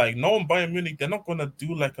as well. Like no one Bayern Munich, they're not going to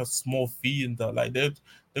do like a small fee in the like they're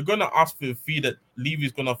going to ask for a fee that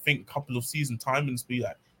Levy's going to think a couple of season time and be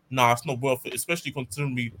like. Nah, it's not worth it, especially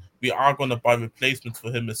considering we are going to buy replacements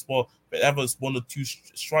for him as well. Whatever is 1 or 2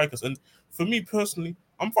 strikers. And for me personally,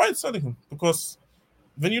 I'm fine selling him because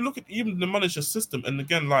when you look at even the manager system, and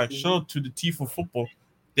again, like, shout out to the Tifo Football,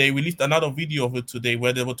 they released another video of it today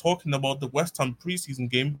where they were talking about the West Ham preseason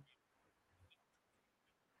game.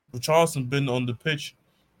 Richarlison been on the pitch,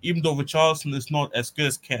 even though Richarlison is not as good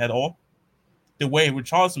as Kane at all. The way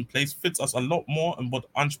Richarlison plays fits us a lot more and what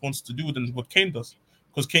Ange wants to do than what Kane does.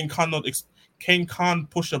 Because Kane can't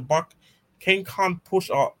push a back. Kane can't push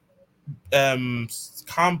can't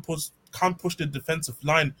push the defensive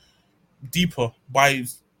line deeper by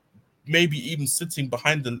maybe even sitting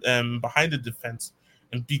behind the defense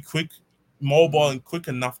and be quick, mobile and quick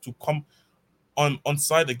enough to come on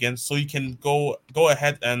side again, so you can go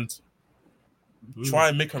ahead and try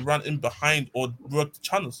and make a run in behind or work the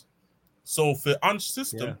channels. So for Ange's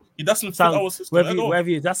system, he doesn't fit our system at all.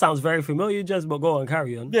 That sounds very familiar, just but go on,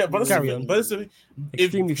 carry on. Yeah, but carry on. But it's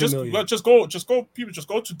extremely familiar. Just go, people, just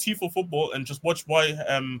go to Tifo Football and just watch why.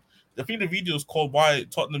 I think the video is called "Why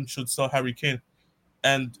Tottenham Should Sell Harry Kane."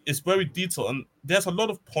 and it's very detailed. And there's a lot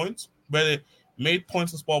of points where they made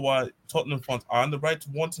points as well why Tottenham fans are on the right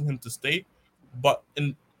wanting him to stay. But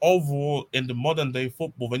overall, in the modern day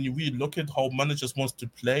football, when you really look at how managers want to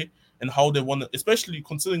play and how they want to, especially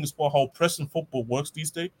considering as well how pressing football works these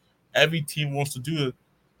days, every team wants to do it.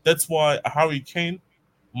 That's why a Harry Kane,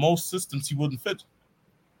 most systems he wouldn't fit.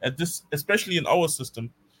 At this, especially in our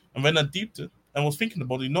system. And when I deeped it and was thinking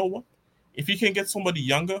about it, you know what? If you can get somebody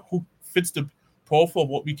younger who fits the profile of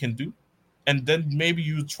what we can do, and then maybe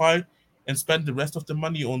you try and spend the rest of the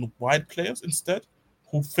money on wide players instead,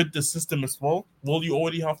 who fit the system as well, will you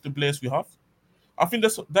already have the players we have? I think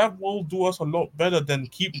that will do us a lot better than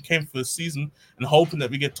keeping Kane for a season and hoping that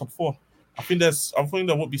we get top 4. I think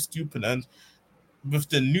that would be stupid. And with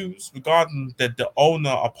the news regarding that the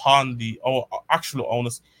owner, apparently, or actual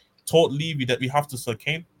owners, told Levy that we have to sell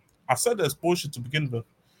Kane, I said that's bullshit to begin with.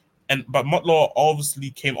 But Mutlaw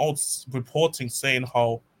obviously came out reporting saying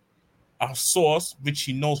how a source, which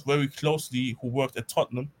he knows very closely, who worked at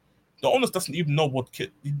Tottenham, the owner doesn't even know what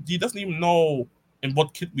kit. He doesn't even know in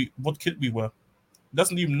what kit we were. He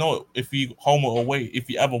doesn't even know if we home or away, if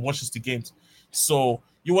he ever watches the games. So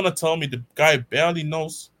you want to tell me the guy barely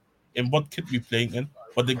knows in what kit we playing in,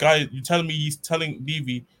 but the guy, you tell me he's telling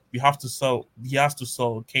Levy he has to sell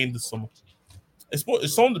Kane this summer. It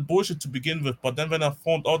sounded bullshit to begin with, but then when I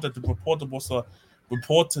found out that the reporter was a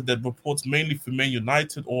reporter that reports mainly for Man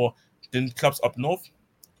United or then clubs up north,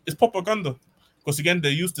 it's propaganda. Because again, they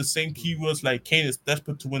use the same keywords like Kane is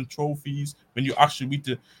desperate to win trophies when you actually read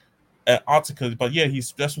the article. But yeah,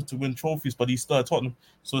 he's desperate to win trophies, but he's still at Tottenham.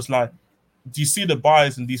 So it's like, do you see the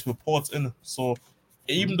bias in these reports in it? So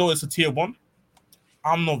even though it's a tier 1,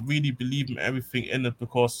 I'm not really believing everything in it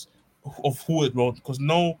because of who it wrote. Because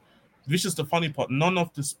which is the funny part, none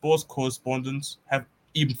of the sports correspondents have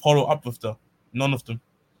even followed up with that. None of them.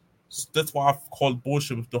 So that's why I've called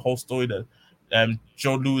bullshit with the whole story that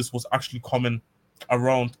Joe Lewis was actually coming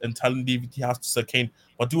around and telling Levy he has to sell Kane.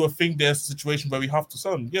 But do I think there's a situation where we have to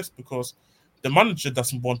sell him? Yes, because the manager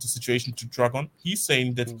doesn't want the situation to drag on. He's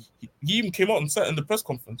saying that he even came out and said in the press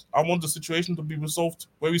conference, I want the situation to be resolved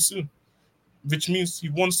very soon. Which means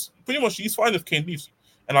he's fine if Kane leaves.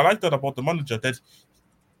 And I like that about the manager, that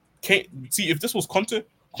Kane, see, if this was Conte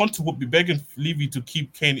would be begging Levy to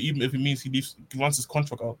keep Kane even if it means he wants his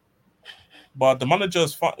contract out. But the manager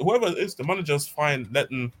is fine. Whoever it is, the manager is fine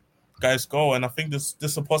letting guys go, and I think this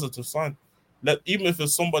is a positive sign. Even if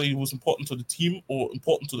it's somebody who's important to the team or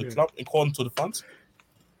important to the club, important to the fans.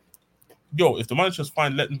 If the manager is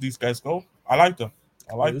fine letting these guys go, I like them.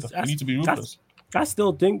 We need to be ruthless. I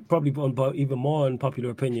still think probably even more unpopular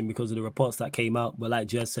opinion because of the reports that came out. But like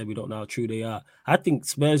Jez said, we don't know how true they are. I think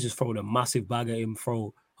Spurs just throwed a massive bag at him,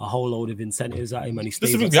 throw a whole load of incentives at him, and he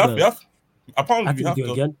stays at Spurs. We have. Apparently, we have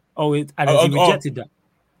to. Again. He rejected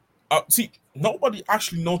that. See, nobody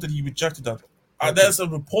actually knows that he rejected that. Okay. There's a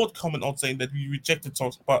report coming out saying that he rejected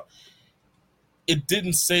talks, but it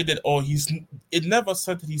didn't say that. It never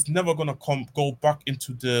said that he's never gonna go back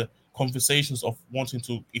into the conversations of wanting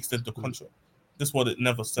to extend the contract. That's what it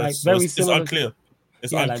never says. It's unclear.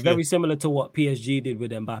 It's unclear. Very similar to what PSG did with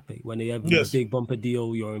Mbappe when they have a big bumper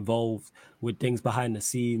deal. You're involved with things behind the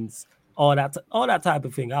scenes, all that type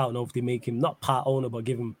of thing. I don't know if they make him not part owner, but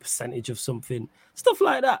give him a percentage of something, stuff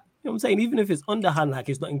like that. You know what I'm saying? Even if it's underhand, like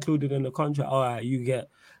it's not included in the contract, all right, you get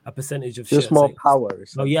a percentage of just more power.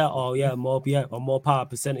 More power,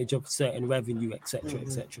 percentage of certain revenue, etc.,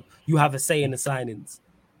 etc. You have a say in the signings.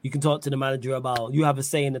 You can talk to the manager about. You have a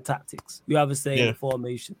say in the tactics. You have a say in the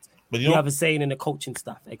formations. But you have a say in the coaching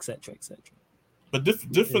staff, etc., etc. But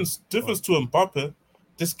difference to Mbappe,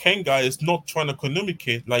 this Kane guy is not trying to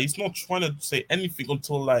communicate. Like he's not trying to say anything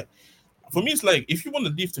until like. For me, it's like if you want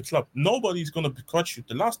to leave the club, nobody's gonna begrudge you.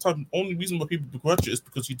 The last time, only reason why people begrudge you is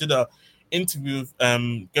because you did a interview with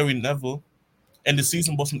Gary Neville, and the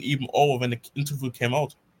season wasn't even over when the interview came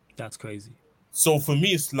out. That's crazy. So for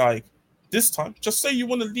me, it's like. This time, just say you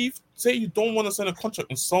want to leave. Say you don't want to sign a contract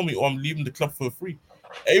and sell me, or I'm leaving the club for free.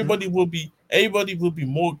 Everybody will be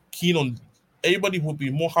more keen on. Everybody will be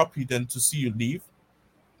more happy than to see you leave,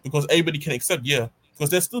 because everybody can accept. Yeah, because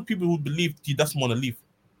there's still people who believe he doesn't want to leave,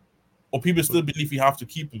 or people still believe you have to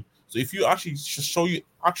keep him. So if you actually show your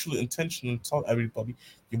actual intention and tell everybody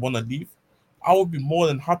you want to leave, I would be more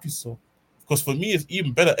than happy. So, because for me it's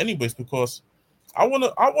even better, anyways. Because I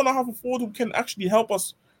wanna have a forward who can actually help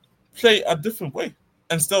us play a different way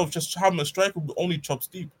instead of just having a striker who only chops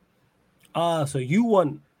deep. So you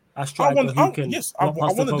want a striker who can? Yes, I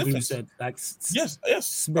want a difference. Said, like yes,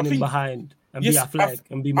 spinning behind and be athletic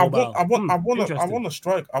and be mobile. I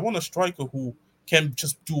want a striker who can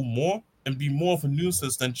just do more and be more of a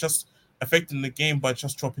nuisance than just affecting the game by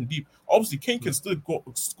just dropping deep. Obviously, Kane can still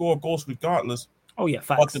score goals regardless. Oh yeah,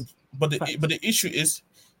 facts. But the issue is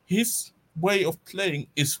his way of playing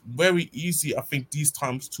is very easy. I think these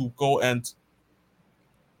times to go and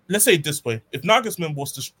let's say it this way: if Nagelsmann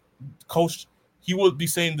was the coach, he would be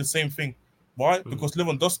saying the same thing. Why? Because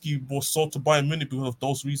Lewandowski was sold to Bayern Munich because of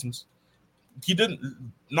those reasons.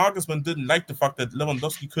 Nagelsmann didn't like the fact that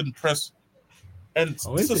Lewandowski couldn't press. And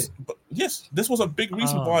this was a big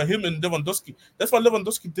reason why him and Lewandowski. That's why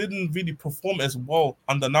Lewandowski didn't really perform as well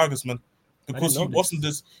under Nagelsmann, because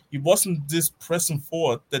he wasn't this pressing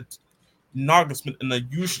forward that Nagelsmann in a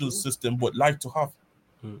usual system would like to have.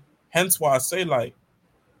 Hence why I say, like,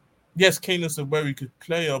 yes, Kane is a very good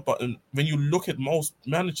player, but when you look at most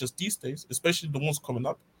managers these days, especially the ones coming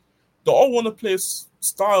up, they all want to play a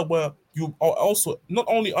style where you are also not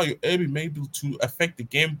only are you able to affect the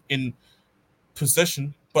game in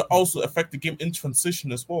possession, but also affect the game in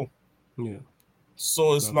transition as well. Yeah.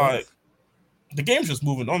 So it's like the game's just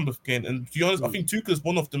moving on with Kane. And to be honest, I think Tuchel is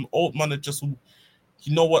one of them old managers who,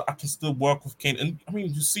 you know what, I can still work with Kane. And I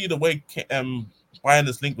mean, you see the way Bayern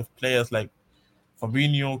is linked with players like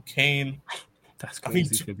Fabinho, Kane. That's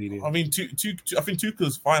crazy. I think Tuchel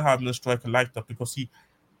is fine having a striker like that, because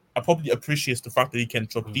I probably appreciates the fact that he can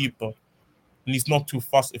drop deeper, and he's not too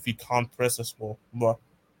fast if he can't press as well. But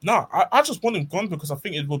no, I just want him gone because I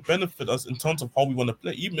think it will benefit us in terms of how we want to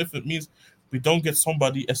play, even if it means we don't get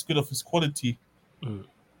somebody as good of his quality. I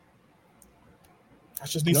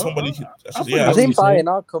just need somebody. I think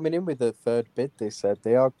Bayern are coming in with a third bid. They said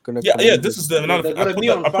they are going to. Yeah. This is the another thing. I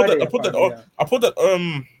put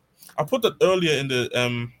that earlier in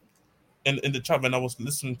the in the chat when I was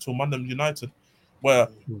listening to Mandem United, where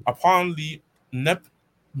apparently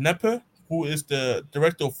Neppe, who is the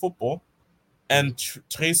director of football, and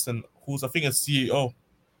Tresen, who's I think a CEO,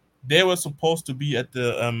 they were supposed to be at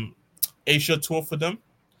the Asia tour for them,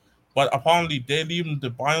 but apparently they're leaving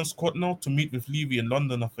the Bayern squad now to meet with Levy in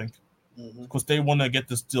London, I think, because they want to get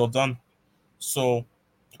this deal done. So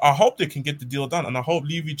I hope they can get the deal done, and I hope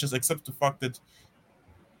Levy just accepts the fact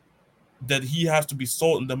that he has to be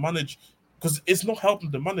sold in the manager, because it's not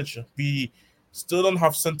helping the manager. We still don't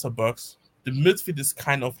have centre backs. The midfield is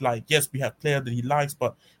kind of like, yes, we have players that he likes,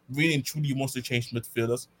 but really and truly he wants to change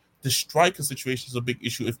midfielders. The striker situation is a big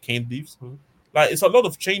issue if Kane leaves. Like, it's a lot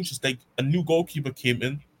of changes. Like, a new goalkeeper came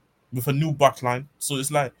in with a new backline. So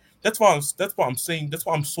it's like, that's why I'm saying, that's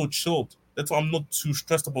why I'm so chilled. That's why I'm not too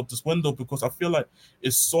stressed about this window, because I feel like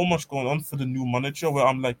it's so much going on for the new manager where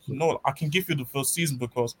I'm like, you know what, I can give you the first season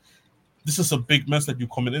because this is a big mess that you're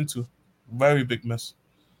coming into. Very big mess.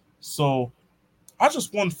 So I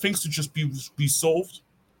just want things to just be solved,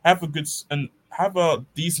 have a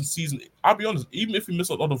decent season. I'll be honest, even if we miss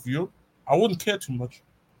a lot of Europe, I wouldn't care too much,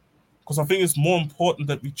 because I think it's more important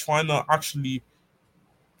that we try to actually,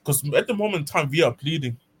 because at the moment in time we are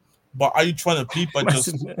bleeding. But are you trying to bleed by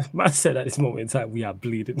just? Man said at this moment in time we are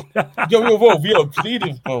bleeding. Bro, we are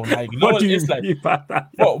bleeding, bro. Like, you know what it's like,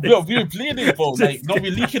 bro. We're bleeding, bro. Like, no,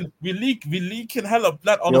 we leaking hella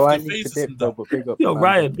blood out of the faces and that. Yo,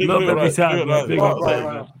 Ryan, love every time. Big up,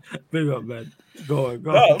 man. Big up, man. Go on.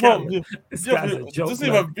 This guy's a joke.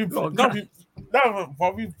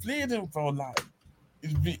 But we bleeding, bro. Like,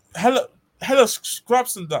 it be hella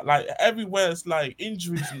scraps and that. Like, everywhere it's like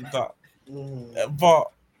injuries and that.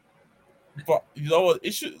 But you know what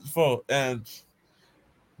issue for, and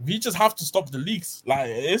we just have to stop the leaks. Like,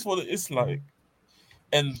 it's what it is like.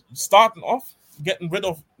 And starting off, getting rid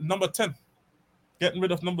of number 10. Getting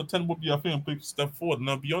rid of number 10 would be, I think, a big step forward. And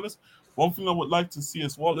I'll be honest, one thing I would like to see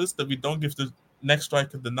as well is that we don't give the next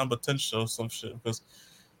striker the number 10 show or some shit, because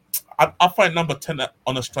I find number 10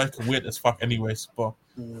 on a striker weird as fuck anyways. But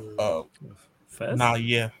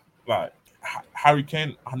like, Harry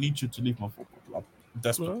Kane, I need you to leave my football club.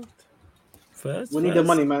 Desperate. We need the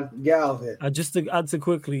money, man. Get out of here. Just to answer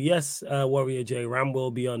quickly, yes, Warrior J, Ram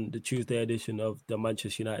will be on the Tuesday edition of the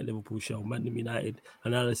Manchester United Liverpool show, Mandem United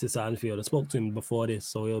Analysis at Anfield. I spoke to him before this,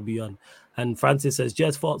 so he'll be on. And Francis says,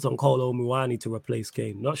 Jess thoughts on Kolo Muani to replace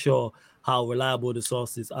Kane. Not sure how reliable the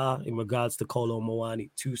sources are in regards to Kolo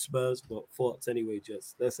Muani to Spurs, but thoughts anyway,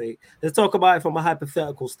 Jess. Let's talk about it from a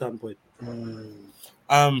hypothetical standpoint. From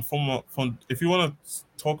if you want to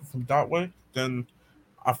talk from that way, then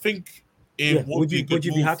I think would you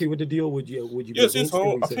be happy with the deal? Would you? Yes. I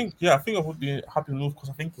think I would be happy to move, because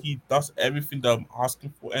I think he does everything that I'm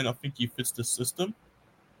asking for, and I think he fits the system.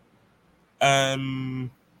 It's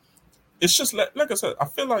just like I said, I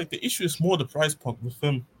feel like the issue is more the price point with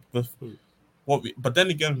him. But then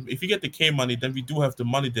again, if you get the K money, then we do have the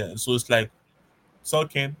money there, so it's like sell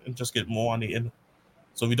Kane and just get more money in,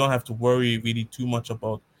 so we don't have to worry really too much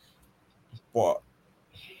about But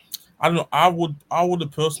I don't know. I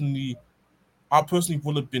personally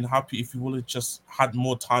would have been happy if he would have just had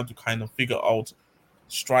more time to kind of figure out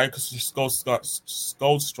strikers and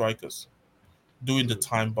goal strikers during the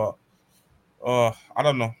time. But I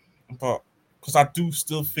don't know. But because I do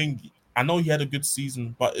still think, I know he had a good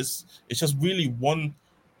season, but it's just really one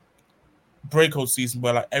breakout season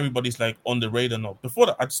where like everybody's like on the radar now. Before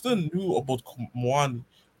that, I still knew about Moani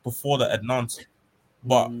before that at Nantes,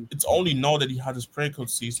 but it's only now that he had his breakout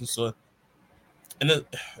season. So, and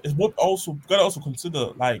it would also gotta also consider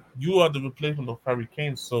like you are the replacement of Harry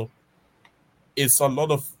Kane, so it's a lot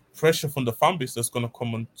of pressure from the fan base that's gonna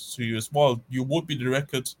come on to you as well. You would be the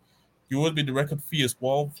record fee as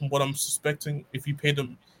well, from what I'm suspecting, if you pay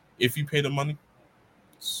the money.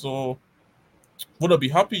 So would I be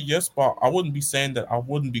happy? Yes, but I wouldn't be saying that I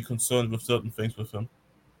wouldn't be concerned with certain things with him.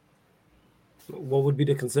 What would be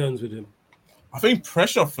the concerns with him? I think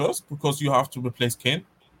pressure first, because you have to replace Kane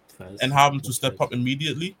and have him to step up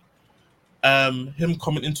immediately. Him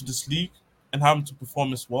coming into this league and having to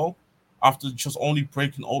perform as well after just only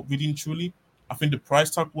breaking out really and truly. I think the price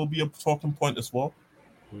tag will be a talking point as well.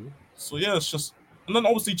 So yeah, it's just, and then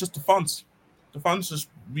obviously just the fans. The fans just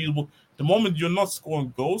really, the moment you're not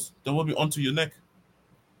scoring goals, they will be onto your neck.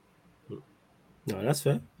 No, that's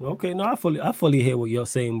fair. Okay, no, I fully hear what you're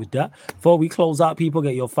saying with that. Before we close out, people,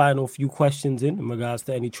 get your final few questions in regards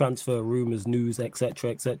to any transfer rumors, news, etc.,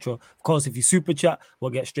 etc. Of course, if you super chat, we'll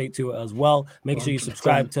get straight to it as well. Make sure you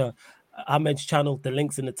subscribe to Ahmed's channel. The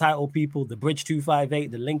link's in the title, people. The Bridge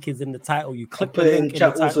 258. The link is in the title. You click the link in the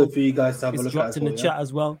title. Also for you guys to have a look at. It's dropped in the chat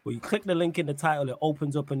as well. But you click the link in the title, it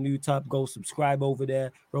opens up a new tab. Go subscribe over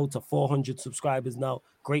there. Road to 400 subscribers now.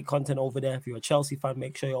 Great content over there. If you're a Chelsea fan,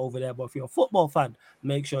 make sure you're over there. But if you're a football fan,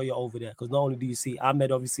 make sure you're over there. Because not only do you see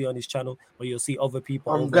Ahmed obviously on his channel, but you'll see other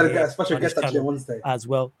people. I'm gonna get a special guest actually on Wednesday as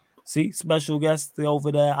well. See, special guests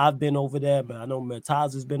over there. I've been over there, but I know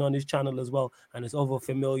Mertaz has been on his channel as well, and it's over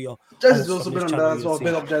familiar. Jez has also been on there as well.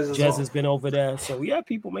 Big up Jez as well. Jez has been over there. So yeah,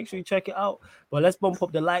 people, make sure you check it out. But let's bump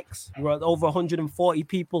up the likes. We're at over 140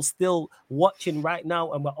 people still watching right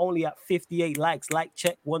now, and we're only at 58 likes. Like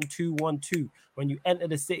check 1212. When you enter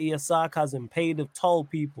the city of Sarcasm, pay the toll,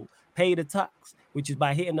 people. Pay the tax, which is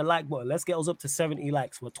by hitting the like button. Let's get us up to 70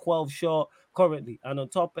 likes. We're 12 short currently. And on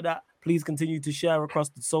top of that, please continue to share across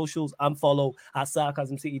the socials and follow at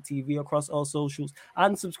Sarcasm City TV across all socials.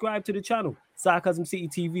 And subscribe to the channel. Sarcasm City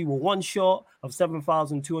TV, we're one short of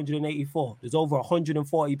 7,284. There's over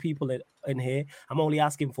 140 people in here. I'm only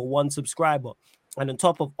asking for one subscriber. And on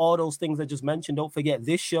top of all those things I just mentioned, don't forget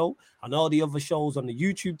this show and all the other shows on the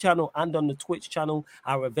YouTube channel and on the Twitch channel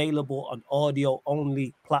are available on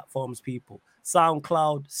audio-only platforms, people.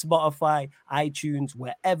 SoundCloud, Spotify, iTunes,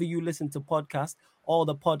 wherever you listen to podcasts, all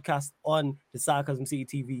the podcasts on the Sarcasm City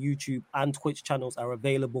TV, YouTube, and Twitch channels are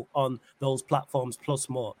available on those platforms plus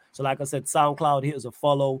more. So like I said, SoundCloud, hit us a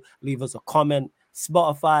follow, leave us a comment.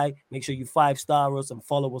 Spotify, make sure you 5-star us and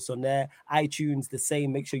follow us on there. iTunes, the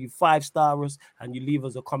same. Make sure you 5-star us and you leave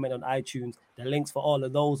us a comment on iTunes. The links for all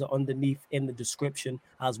of those are underneath in the description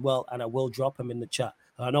as well, and I will drop them in the chat.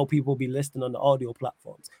 I know people will be listening on the audio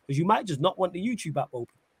platforms because you might just not want the YouTube app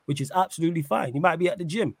open, which is absolutely fine. You might be at the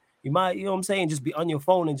gym. You might, you know what I'm saying, just be on your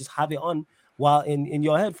phone and just have it on while in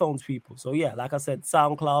your headphones, people. So yeah, like I said,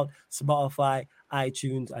 SoundCloud, Spotify,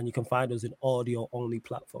 iTunes, and you can find us in audio-only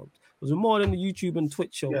platforms. Because we're more than the YouTube and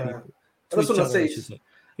Twitch show, people. I just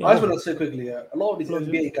want to say quickly, a lot of these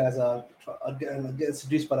NBA guys are getting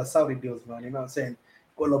seduced by the Saudi deals, man. You know what I'm saying?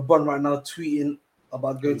 Got LeBron right now tweeting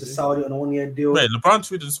about going to Saudi on a 1-year deal. Wait, LeBron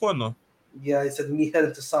tweeted this one, though? Yeah, he said me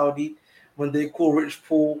heading to Saudi when they call Rich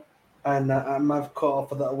Paul and Mav Carter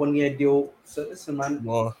for that 1-year deal. So listen, man.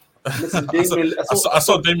 Wow. Listen, I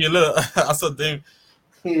saw Damian Lillard. I saw Dame.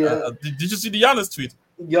 Yeah. Did you see the Giannis tweet?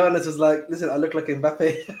 Giannis is like, listen, I look like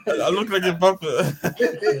Mbappe. I look like Mbappe.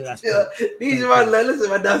 These man, like,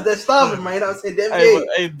 listen, man, they're starving, man. You know what I'm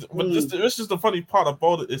saying? But this is the funny part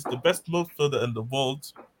about it is the best midfielder in the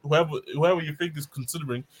world. Whoever you think is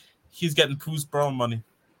considering, he's getting Bruce Brown money.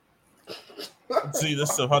 See,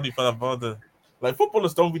 that's so funny part about it. Like,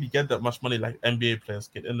 footballers don't really get that much money like NBA players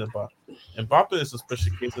get in there, but Mbappe is a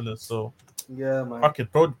special case in it, so yeah, man. Fuck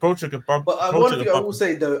it, bro, check it, But one thing I will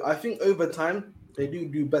say though, I think over time they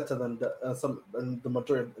do better than the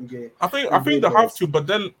majority of NBA. I think they have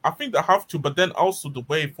to, but then also the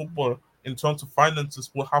way football in terms of finances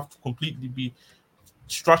will have to completely be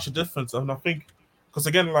structured different. And I think because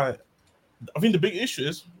again, like I think the big issue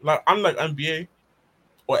is like unlike NBA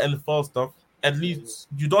or NFL stuff, at least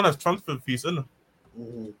you don't have transfer fees in it.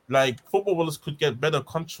 Mm-hmm. Like footballers could get better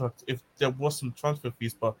contracts if there was some transfer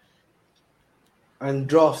fees, but And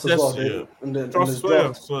drafts as well. Yeah. Drafts as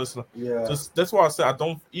well. So it's that's why I said I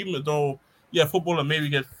don't. Even though footballer maybe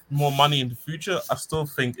get more money in the future, I still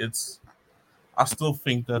think that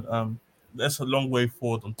that's a long way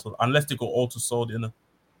forward unless they go all to Saudi.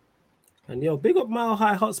 And big up Mile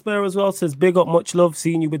High Hotspur as well. Says big up, much love.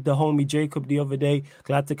 Seeing you with the homie Jacob the other day.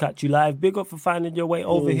 Glad to catch you live. Big up for finding your way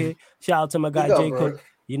over here. Shout out to my guy Jacob. Bro.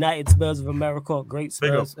 United Spurs of America, great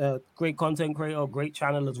Spurs, great content creator, great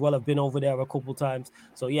channel as well. I've been over there a couple times.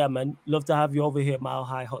 So yeah, man, love to have you over here, Mile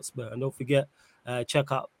High Hotspur. And don't forget,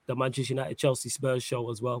 check out the Manchester United Chelsea Spurs show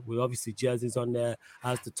as well. With obviously jerseys on there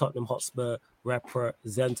as the Tottenham Hotspur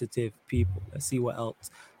representative people. Let's see what else.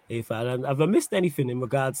 Have I missed anything in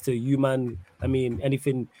regards to you, man? I mean,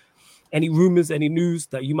 anything, any rumors, any news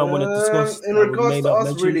that you might want to discuss? In regards to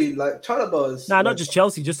us, really, like Chalobah is... not just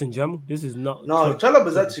Chelsea, just in general. This is not... No, Chalobah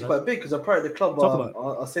is actually quite big because apparently the club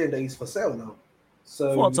are saying that he's for sale now.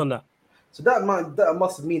 So thoughts on that? So that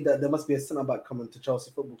must mean that there must be a centre-back coming to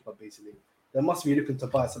Chelsea Football Club, basically. They must be looking to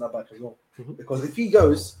buy a centre-back as well. Mm-hmm. Because if he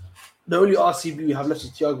goes, the only RCB we have left is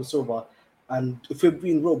Thiago Silva. And if we're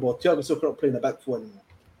being real, bro, Thiago Silva cannot play in the back four anymore.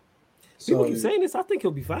 So, people keep saying this. I think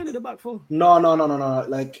he'll be fine in the back four. No.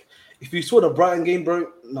 Like, if you saw the Brighton game,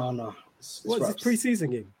 bro, no. It's what is this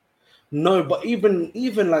pre-season game? No, but even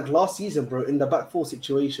like last season, bro, in the back four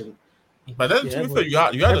situation. But then, to be fair, you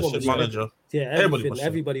had a shit manager. Yeah,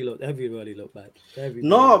 everybody looked bad.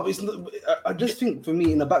 No, it's not, I just think for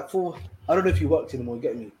me in the back four, I don't know if he works anymore. You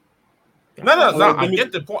get me? No. I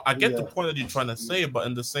get the point. I get the point that you're trying to say, but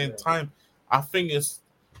in the same time, I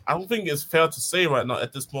don't think it's fair to say right now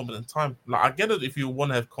at this moment in time. Like, I get it if you want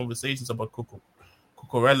to have conversations about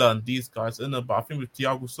Cucurella and these guys in it, but I think with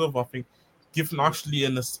Thiago Silva, I think given actually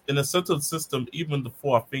in a settled system, even the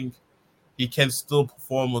four, I think he can still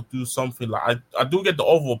perform or do something. Like I do get the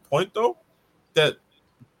overall point though, that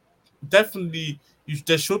definitely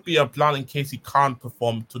there should be a plan in case he can't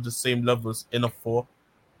perform to the same levels in a four,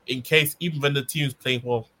 in case even when the team is playing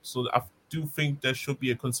well. So I do think there should be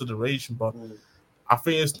a consideration, but.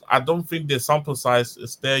 I don't think the sample size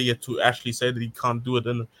is there yet to actually say that he can't do it.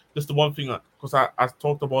 And just the one thing, because I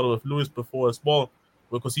talked about it with Lewis before as well,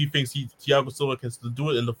 because he thinks Thiago Silva can still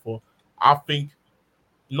do it in the four. I think,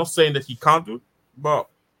 not saying that he can't do it, but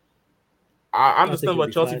I understand why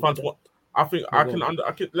Chelsea fans want. I think I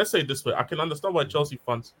can. Let's say it this way: I can understand why Chelsea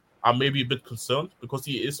fans are maybe a bit concerned because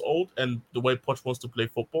he is old and the way Poch wants to play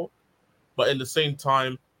football. But in the same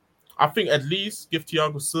time, I think at least give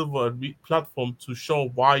Thiago Silva a platform to show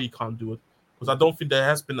why he can't do it. Because I don't think there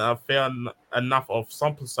has been a fair enough of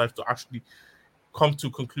sample size to actually come to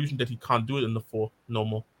a conclusion that he can't do it in the four no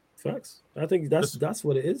more. Facts. I think that's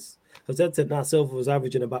what it is. Because that said, now Silva was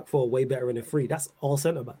averaging a back four way better in a three. That's all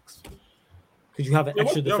centre backs. Because you have an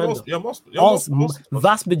extra defender.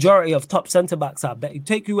 Vast majority of top centre backs are better.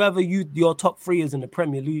 Take whoever your top three is in the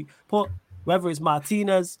Premier League. Put whether it's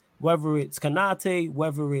Martinez, whether it's Kanate,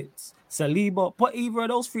 whether it's Saliba, put either of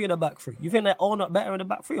those three in the back three. You think they're all not better in the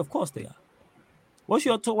back three? Of course they are. What's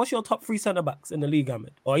your top three centre backs in the league,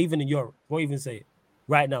 Ahmed, or even in Europe? What even say it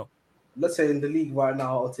right now? Let's say in the league right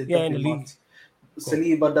now, I'll say in the league.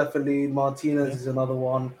 Saliba definitely. Martinez is another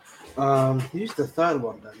one. Who's the third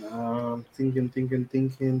one then?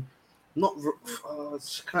 Thinking. Not.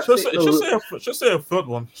 Just say a third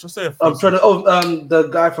one. I'm trying to. The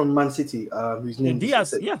guy from Man City. Whose name?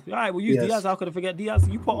 Diaz. Yeah. All right. We'll use Diaz. How could I forget Diaz?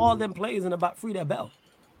 You put all them players in the back three, they're better.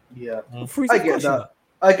 Yeah. I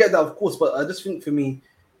get that. Of course, but I just think for me,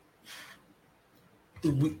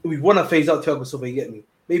 we want to phase out Thiago Silva. You get me?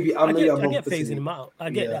 Maybe I get phasing him out. I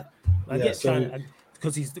get that. I get trying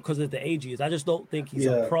because of the age he is. I just don't think he's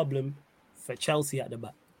a problem for Chelsea at the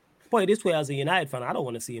back. Put it this way, as a United fan, I don't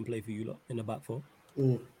want to see him play for you lot in the back four.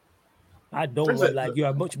 I don't want you're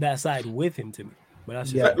a much better side with him to me. But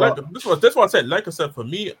that's just that's what I said. Like I said, for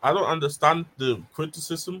me, I don't understand the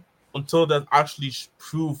criticism until that actually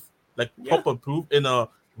proof, proper proof in a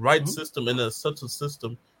right system, in a certain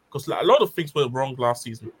system. Because a lot of things were wrong last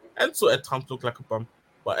season. And so at times looked like a bum.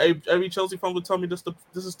 But every Chelsea fan would tell me this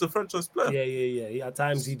is the franchise player. Yeah. At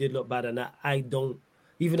times he did look bad, and I don't.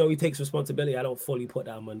 Even though he takes responsibility, I don't fully put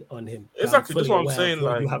that on him. Exactly, that's what I'm saying.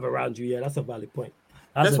 You have around you, that's a valid point.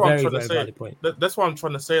 That's a very valid point. That's what I'm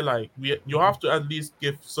trying to say. You have to at least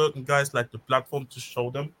give certain guys the platform to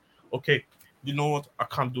show them, okay, you know what, I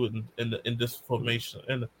can't do it in this formation,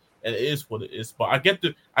 and it is what it is. But I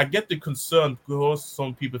get the concern because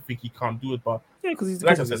some people think he can't do it, but because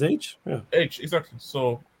he's his age. Yeah, age exactly.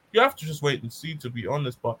 So you have to just wait and see. To be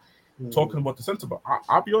honest, but talking about the centre back,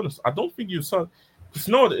 I'll be honest. I don't think you saw.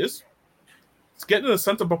 You know what it is? It's getting a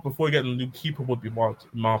centre back before you get a new keeper would be wild,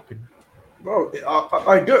 in my opinion. Bro,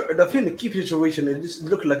 I don't. I think the keeper situation is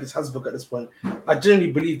looking like it's Hasbrook at this point. I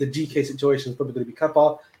generally believe the GK situation is probably going to be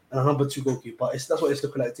Kappa and a number 2 goalkeeper. That's what it's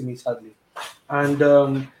looking like to me, sadly. And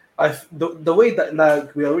the way that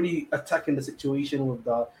like we are already attacking the situation with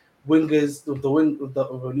the wingers, with the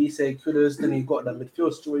Olise, Kudus, then you got the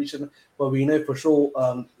midfield situation where we know for sure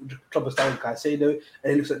the club is starting Caicedo,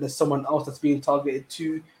 and it looks like there's someone else that's being targeted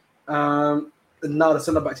too. And now the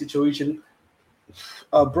centre back situation.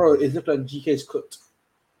 Bro, it looks like GK's cooked.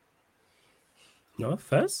 No,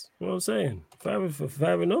 first, what I'm saying.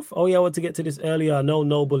 Fair enough. Oh, yeah, I want to get to this earlier. I know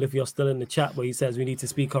Noble, if you're still in the chat, where he says we need to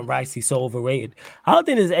speak on Rice. He's so overrated. I don't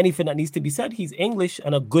think there's anything that needs to be said. He's English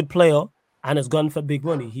and a good player and has gone for big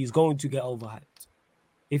money. He's going to get overhyped.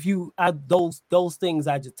 If you add those things,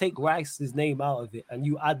 I just take Rice's name out of it and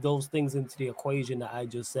you add those things into the equation that I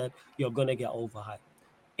just said, you're going to get overhyped.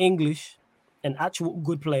 English, an actual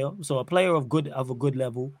good player, so a player of a good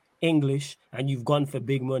level, English, and you've gone for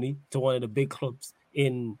big money to one of the big clubs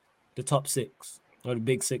in the top 6 or the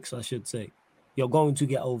big 6, I should say. You're going to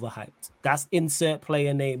get overhyped. That's insert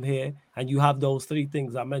player name here, and you have those 3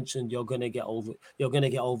 things I mentioned. You're gonna get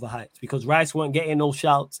overhyped because Rice weren't getting no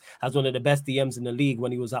shouts as one of the best DMs in the league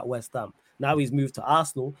when he was at West Ham. Now he's moved to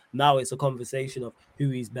Arsenal. Now it's a conversation of who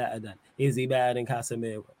he's better than. Is he better than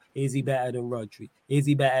Casemiro? Is he better than Rodri? Is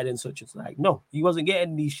he better than such as like? No, he wasn't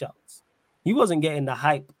getting these shouts. He wasn't getting the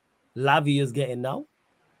hype Lavia's getting now.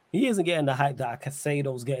 He isn't getting the hype that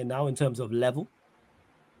Casado's getting now in terms of level.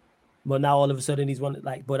 But now all of a sudden he's one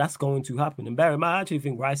like, but that's going to happen. And bear in mind, I actually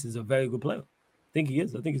think Rice is a very good player. I think he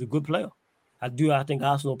is. I think he's a good player. I think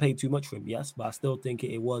Arsenal paid too much for him, yes, but I still think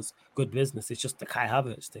it was good business. It's just the Kai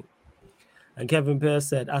Havertz thing. And Kevin Pearce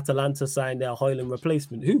said Atalanta signed their Hoyland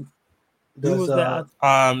replacement. Who was that?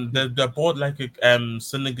 They bought like a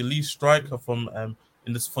Senegalese striker from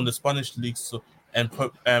the Spanish league. So and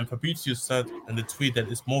Fabrizio said in the tweet that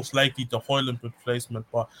it's most likely the Hoyland replacement,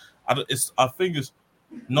 but I think it's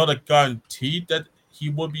not a guarantee that he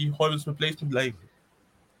will be Hoyland's replacement. Like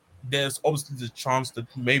there's obviously the chance that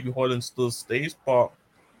maybe Hoyland still stays, but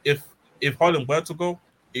if Hoyland were to go,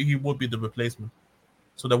 he would be the replacement.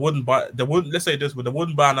 So they wouldn't let's say this, but they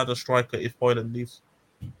wouldn't buy another striker if Hoyland leaves.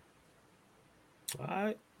 All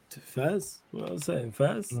right, first, what I'm saying,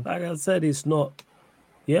 first, like I said, it's not,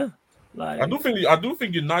 yeah. Like I do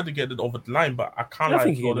think United get it over the line, but I can't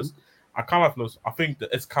lie flawless. I think that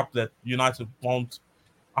it's capped that United won't.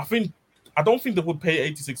 I don't think they would pay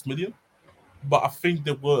 86 million, but I think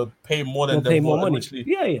they will pay more than they were originally.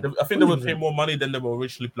 Yeah. I think they will pay more money than they were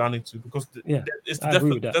originally planning to because it's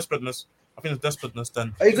desperateness. I think it's desperateness.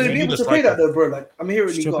 Then are you going to be able to pay that though, bro? Like I'm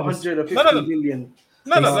hearing you got 150 million.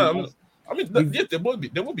 No. I mean, yes, they will be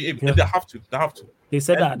able. Yeah. They have to. They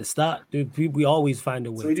said that at the start. Dude, we always find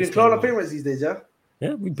a way. So we're doing clown payments these days, yeah?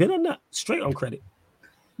 Yeah, we've been on that. Straight on credit.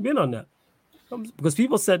 Been on that. Because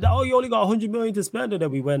people said, oh, you only got 100 million to spend, and then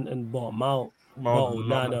we went and bought Mount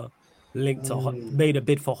Nana, linked to made a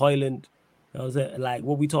bid for Hoyland. That was it. Like,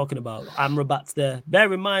 what we talking about? Amrabat's there.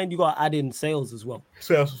 Bear in mind, you got to add in sales as well.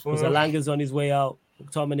 Because Alanga's on his way out.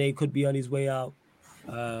 McTominay could be on his way out.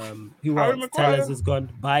 Who else? Tellers is gone.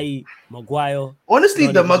 Bailly, Maguire. Honestly,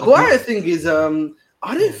 the Maguire thing is I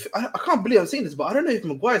can't believe I'm saying this, but I don't know if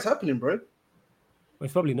Maguire's happening, bro. Well,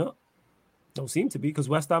 it's probably not. Don't seem to be because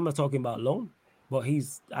West Ham are talking about loan. But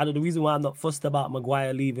the reason why I'm not fussed about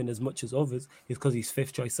Maguire leaving as much as others is because he's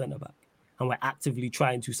 5th choice centre back, and we're actively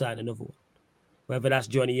trying to sign another one. Whether that's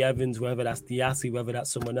Johnny Evans, whether that's Diassi, whether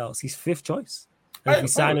that's someone else, he's 5th choice. And if we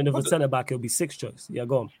sign another centre back, it'll be 6th choice. Yeah,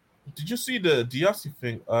 go on. Did you see the Diassi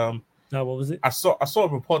thing? No, what was it? I saw a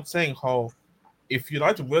report saying how if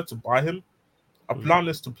United were to buy him, a plan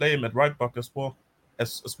is to play him at right back as well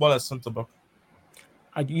as centre back.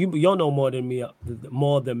 You know more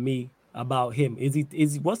than me about him.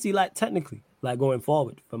 What's he like technically? Like going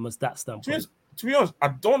forward from a stat standpoint. To be honest, I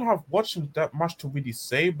don't have watched him that much to really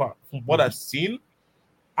say, but from what I've seen,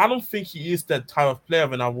 I don't think he is that type of player.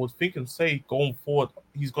 And I would think and say going forward,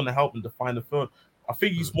 he's going to help him define the field. I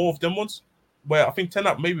think he's more of them ones where I think Ten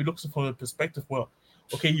Hag maybe looks from a perspective where,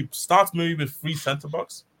 okay, he starts maybe with 3 centre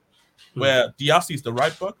backs, where Diassi is the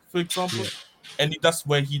right back, for example, and that's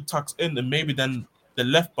where he tucks in, and maybe then the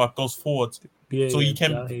left back goes forward, he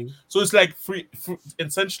can. So it's like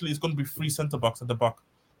essentially, it's going to be 3 centre backs at the back,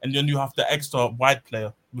 and then you have the extra wide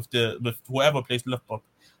player with whoever plays left back.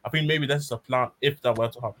 I think maybe that's a plan if that were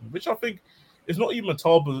to happen, which I think is not even a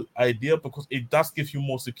terrible idea because it does give you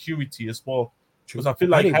more security as well. Because I feel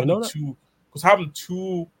like having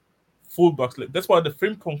two fullbacks, like, that's why the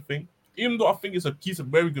Frimpong thing, even though I think he's a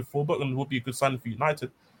very good fullback and would be a good signing for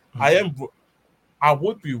United, I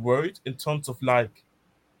would be worried in terms of like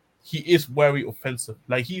he is very offensive.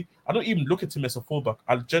 Like I don't even look at him as a fullback.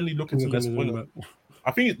 I generally look at him as a winger.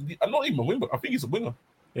 I think I'm not even a winger. I think he's a winger.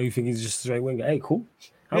 Yeah, you think he's just a straight winger? Hey, cool.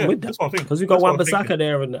 I'm yeah, with that. That's what I think. Because we got Wan-Bissaka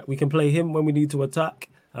there, and we can play him when we need to attack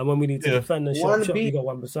and when we need to defend and shut. You got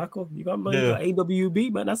Wan-Bissaka. You got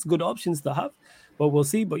AWB, man. That's good options to have. But we'll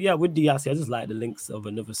see. But yeah, with Diassi, I just like the links of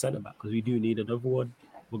another centre back because we do need another one.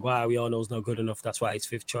 Maguire, we all know, is not good enough. That's why he's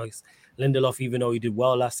 5th choice. Lindelof, even though he did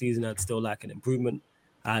well last season, I'd still like an improvement.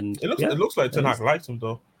 And it looks like Ten Hag likes him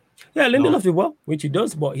though. Yeah, Lindelof did well, which he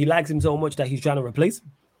does, but he likes him so much that he's trying to replace him.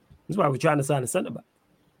 That's why we're trying to sign a centre back.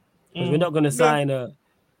 Because we're not going to sign a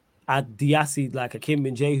Diassi like a Kim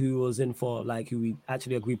Min-jae who was in for who we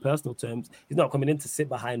actually agreed personal terms. He's not coming in to sit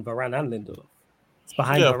behind Varane and Lindelof. It's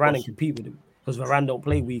behind Varane and compete with him because Varane don't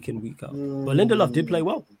play week in, week out. But Lindelof did play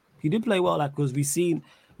well. He did play well because we seen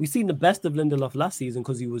the best of Lindelof last season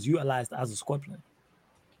because he was utilized as a squad player.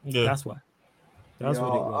 Yeah. That's why. That's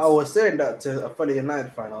what it was. I was saying that to a fellow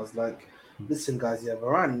United fan. I was like, listen, guys,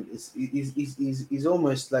 Varane is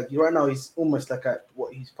almost like right now. He's almost like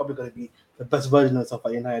what he's probably going to be the best version of himself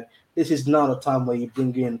at United. This is now the time where you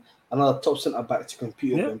bring in another top centre back to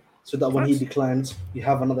compete with him, so that when he declines, you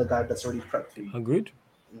have another guy that's already prepped for you. Agreed,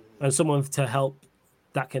 and someone to help.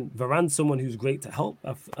 Varane's someone who's great to help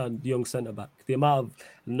a young centre back. The amount of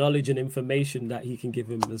knowledge and information that he can give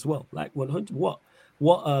him as well, like 100. What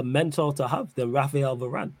a mentor to have than Raphael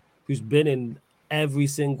Varane, who's been in every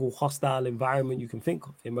single hostile environment you can think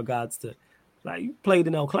of in regards to, you played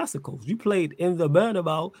in El Clasicos, you played in the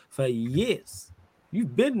Bernabeu for years,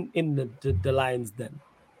 you've been in the Lions Den.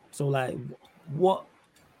 So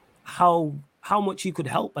how much he could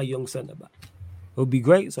help a young centre back. It would be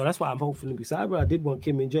great. So that's why I'm hoping to be cyber. I did want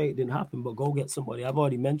Kim Min-jae, it didn't happen, but go get somebody. I've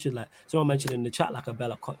already mentioned someone mentioned in the chat a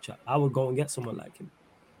Bella Kotchap. I would go and get someone like him.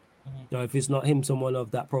 If it's not him, someone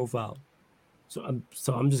of that profile. So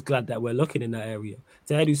I'm just glad that we're looking in that area.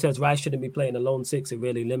 Ted, who says Rice shouldn't be playing a lone 6, it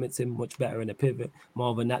really limits him much better in a pivot, more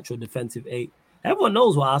of a natural defensive 8. Everyone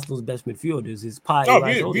knows what Arsenal's best midfielders is.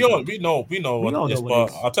 We know what it is, but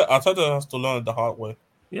Arteta has to learn the hard way.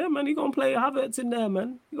 Yeah, man, you're gonna play Havertz in there,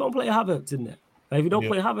 man. You're gonna play Havertz in there. If you don't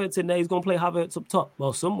play Havertz in there, he's gonna play Havertz up top.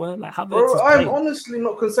 Well, somewhere like Havertz. Bro, I'm honestly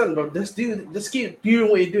not concerned, bro. Just keep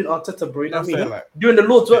doing what you're doing, Arteta, bro. You know what I mean? Doing the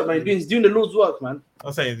Lord's work, man. He's doing the Lord's work, man.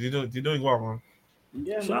 I'm saying you're doing well, man.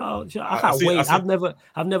 Yeah, shout out. I can't wait.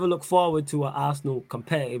 I've never looked forward to an Arsenal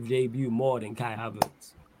competitive debut more than Kai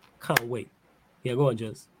Havertz. Can't wait. Yeah, go on,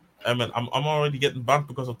 Jez. Hey, man, I'm already getting banned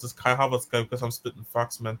because of this Kai Havertz guy because I'm spitting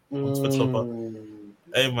facts, man, on Twitter. But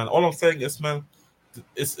hey, man, all I'm saying is, man,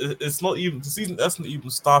 it's not even the season hasn't even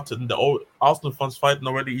started, and the Arsenal fans fighting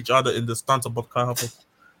already each other in the stance about Kai Havertz.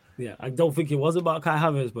 Yeah, I don't think it was about Kai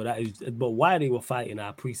Havertz, but why they were fighting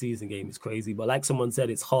our preseason game is crazy. But like someone said,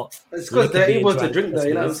 it's hot. It's because they're able to drink there.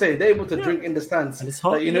 You know what I'm saying? They're able to drink in the stands. And it's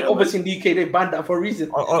hot. Obviously in the UK they banned that for a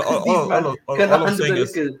reason. All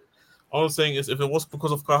I'm saying is, if it was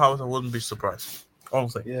because of Kai Havertz, I wouldn't be surprised. All I'm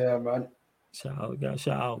saying. Yeah, man. Shout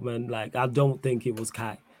out, man. I don't think it was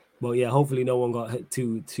Kai. But yeah, hopefully no one got hit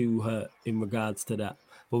too hurt in regards to that.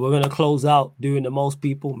 But we're going to close out Doing the Most,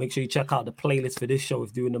 people. Make sure you check out the playlist for this show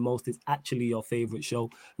if Doing the Most is actually your favorite show.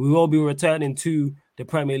 We will be returning to the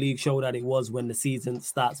Premier League show that it was when the season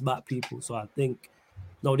starts back, people. So I think,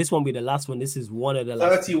 this won't be the last one. This is one of the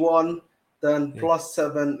last. 31, then plus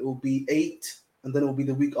 7 will be 8, and then it will be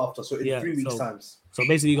the week after. So in 3 weeks' times. So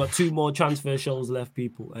basically, you got 2 more transfer shows left,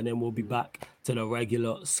 people, and then we'll be back to the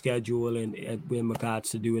regular schedule in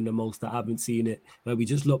regards to Doing the Most. I haven't seen it, where we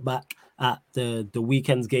just look back at the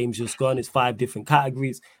weekend's games just gone. It's 5 different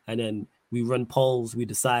categories, and then we run polls. We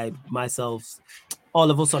decide, all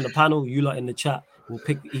of us on the panel, you lot in the chat, we'll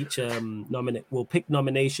pick each We'll pick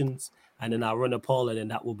nominations, and then I'll run a poll, and then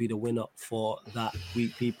that will be the winner for that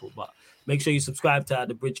week, people. But make sure you subscribe to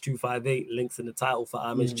The Bridge 258. Links in the title for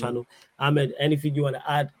Ahmed's channel. Ahmed, anything you want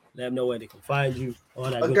to add? Let them know where they can find you.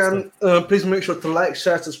 Again, please make sure to like,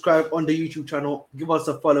 share, subscribe on the YouTube channel. Give us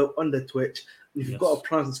a follow on the Twitch. If you've got a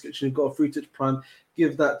Prime subscription, you've got a free Twitch Prime,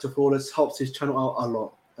 give that to Flawless. Helps his channel out a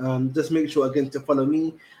lot. Just make sure, again, to follow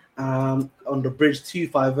me on The Bridge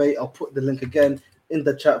 258. I'll put the link again in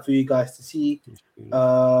the chat for you guys to see.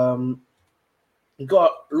 Got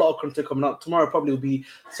a lot of content coming out. Tomorrow probably will be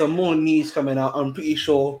some more news coming out. I'm pretty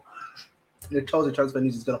sure the Chelsea transfer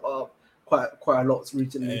news is going to up quite a lot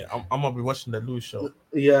recently. Hey, I'm going to be watching the Lewis show.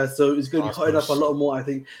 Yeah, so it's going to be hotting up a lot more, I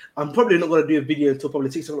think. I'm probably not going to do a video until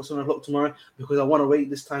probably 6 o'clock, 7 o'clock tomorrow because I want to wait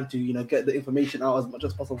this time to, get the information out as much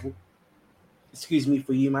as possible. Excuse me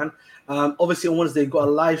for you, man. Obviously, on Wednesday, got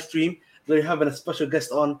a live stream. We're having a special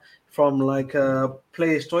guest on from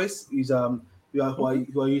Player's Choice, who I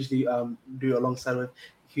usually do alongside with.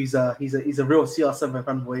 he's a real CR7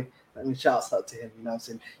 fanboy. I mean, shouts out to him. You know what I'm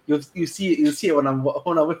saying? You'll see it when I'm with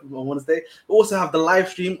him on Wednesday. We also have the live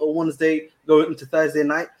stream on Wednesday going into Thursday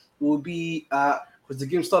night. It will be because the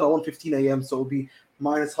game started at 1:15 a.m. So it'll be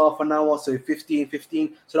minus half an hour, so 15.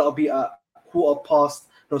 So that'll be at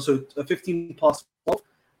 15 past 12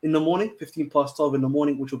 in the morning, 15 past 12 in the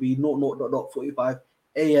morning, which will be 0:45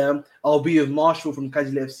 a.m. I'll be with Marshall from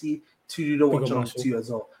KYLIAN FC to do the watch on too as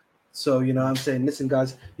well. So you know what I'm saying, listen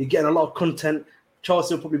guys, you're getting a lot of content. Charles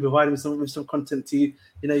will probably be providing with some content to you.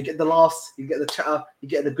 You know, you get the laughs, you get the chatter, you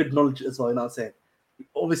get the good knowledge as well. You know what I'm saying?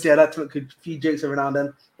 Obviously, I like to make a few jokes every now and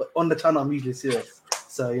then, but on the channel, I'm usually serious.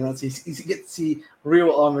 So, you know, you get to see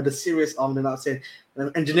real armor, the serious armor, you know what I'm saying?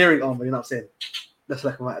 Engineering armor, you know what I'm saying? That's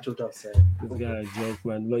like my actual job. So. This guy joke,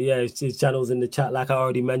 man. But yeah, his channel's in the chat. Like I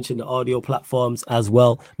already mentioned, the audio platforms as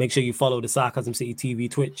well. Make sure you follow the Sarcasm City TV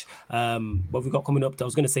Twitch. What we got coming up? I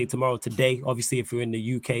was going to say tomorrow, today. Obviously, if you're in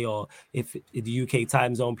the UK or if the UK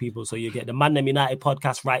time zone people, so you get the Man Them United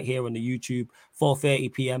podcast right here on the YouTube,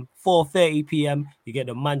 4:30 p.m. 4:30 p.m. You get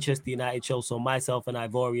the Manchester United show. So myself and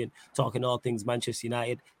Ivorian talking all things Manchester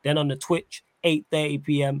United. Then on the Twitch, 8:30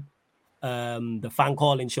 p.m. The fan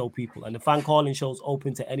calling show people, and the fan calling show is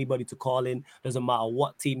open to anybody to call in. Doesn't matter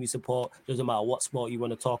what team you support, doesn't matter what sport you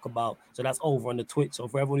want to talk about. So that's over on the Twitch. So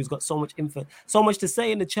for everyone who's got so much info, so much to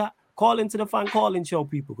say in the chat, call into the fan calling show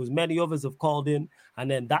people, because many others have called in,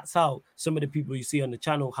 and then that's how some of the people you see on the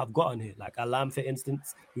channel have gotten here. Like Alam, for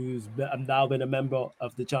instance, who's now been a member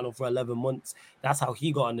of the channel for 11 months. That's how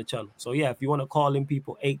he got on the channel. So yeah, if you want to call in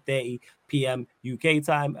people, 8:30 p.m. UK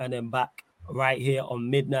time, and then back right here on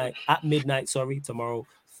midnight tomorrow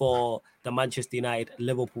for the Manchester United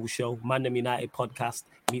Liverpool show, Man Them United podcast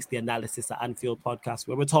meets the Analysis at Anfield podcast,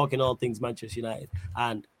 where we're talking all things Manchester United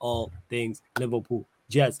and all things Liverpool.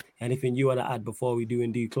 Jez, anything you want to add before we do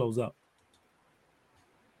indeed close up?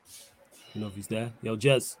 You know if he's there. Yo,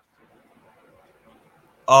 Jez.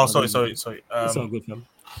 Oh, sorry. It's all good, fam.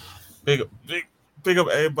 Big up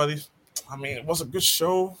everybody. I mean, it was a good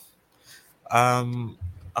show.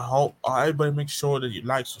 I hope everybody make sure that you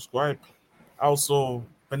like, subscribe. Also,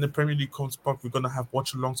 when the Premier League comes back, we're gonna have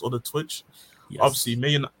watch-alongs on the Twitch. Yes.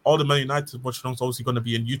 Obviously, all the Man United watch-alongs obviously gonna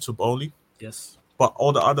be on YouTube only. Yes. But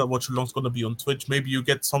all the other watch-alongs gonna be on Twitch. Maybe you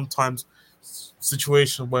get sometimes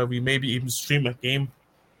situation where we maybe even stream a game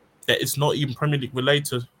that is not even Premier League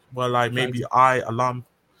related. Where like maybe Alam,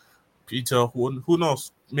 Peter, who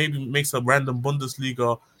knows? Maybe makes a random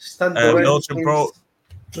Bundesliga Belgian Pro.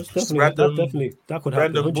 That could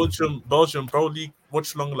happen. Belgium Pro League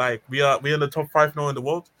watch along. Like we are in the top 5 now in the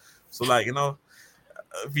world, so like you know,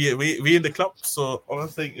 we in the club. So all I'm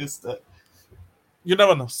saying is that you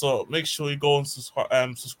never know. So make sure you go and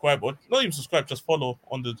subscribe, or not even subscribe, just follow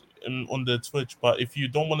on the Twitch. But if you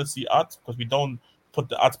don't want to see ads, because we don't put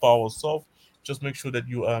the ads by ourselves, just make sure that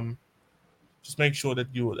you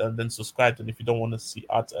then subscribe. And if you don't want to see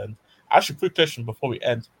ads, and actually, quick question before we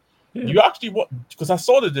end. Yeah. You actually what? Because I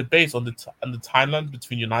saw the debates on the timeline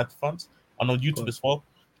between United fans and on YouTube as well.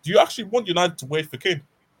 Do you actually want United to wait for Kane?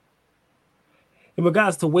 In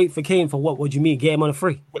regards to wait for Kane for what? What do you mean? Get him on a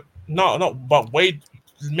free? No, but wait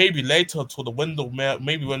maybe later till the window.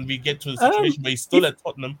 Maybe when we get to the situation where he's still at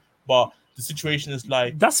Tottenham, but the situation is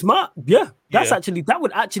like that's smart. Yeah, that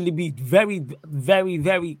would actually be very, very,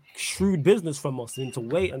 very shrewd business from us, and to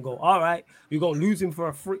wait and go, all right, you're gonna lose him for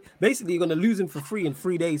a free. Basically, you're gonna lose him for free in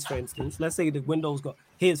 3 days, for instance. Let's say the window's got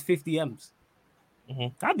here's 50 M's.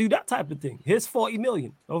 Mm-hmm. I'd do that type of thing. Here's 40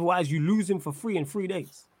 million. Otherwise, you lose him for free in 3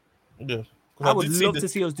 days. Yeah, I would love to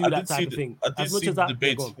see us do that type of thing. As much as the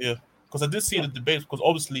debates, because I did see the debates. Because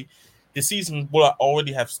obviously, the season will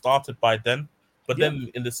already have started by then. But then,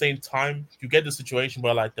 in the same time, you get the situation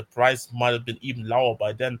where like the price might have been even lower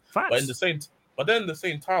by then. Facts. But in the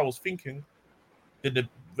same time, I was thinking that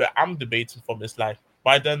where I'm debating from is like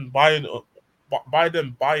by then Bayern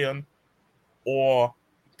or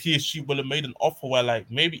PSG will have made an offer where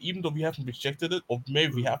like maybe even though we haven't rejected it, or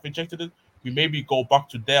maybe we have rejected it, we maybe go back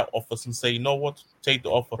to their offers and say, you know what, take the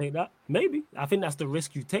offer. Take that. Maybe. I think that's the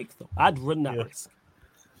risk you take, though. I'd run that risk.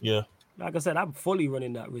 Yeah. Like I said, I'm fully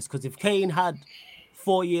running that risk, because if Kane had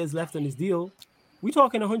 4 years left on his deal, we're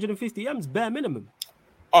talking 150 M's bare minimum.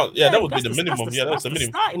 Oh yeah, that would be the minimum. That's the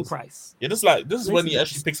minimum starting price. Yeah, this is when he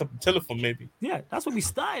actually picks up the telephone, maybe. Yeah, that's when we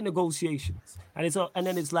start negotiations, and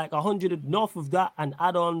then it's like 100 north of that and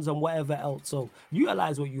add-ons and whatever else. So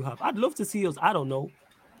utilize what you have. I'd love to see us. I don't know,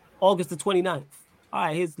 August the 29th. All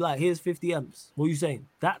right, here's 50 M's. What are you saying?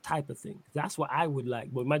 That type of thing. That's what I would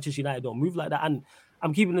like. But Manchester United don't move like that, and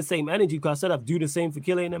I'm keeping the same energy because I said I'd do the same for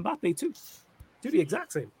KYLIAN Mbappé too. Do the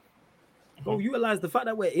exact same. Go utilize the fact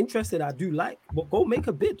that we're interested. I do like, but go make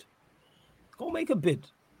a bid. Go make a bid.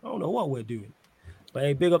 I don't know what we're doing. But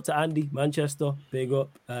hey, big up to Andy, Manchester. Big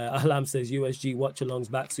up. Alam says USG watch-alongs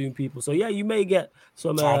back soon, people. So yeah, you may get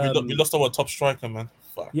some. We lost our top striker, man.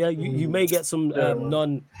 Fuck. Yeah, you may get some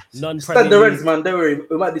non Stud the Reds, man. Don't worry,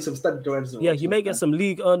 we might do some stud the Reds. Yeah, you may get some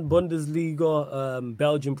League One, Bundesliga,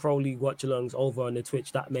 Belgian Pro League watch-alongs over on the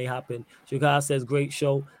Twitch. That may happen. Sugar says great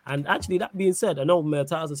show. And actually, that being said, I know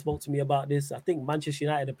Mertaza spoke to me about this. I think Manchester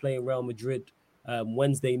United are playing Real Madrid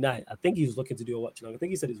Wednesday night. I think he was looking to do a watch-along. I think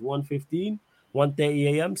he said it's 1:15.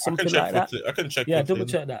 1:30 a.m. something like that. I can check. Yeah, double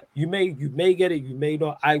check that. You may get it. You may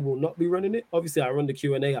not. I will not be running it. Obviously, I run the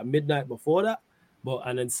Q&A at midnight before that.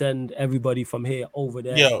 And then send everybody from here over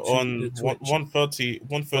there. Yeah, on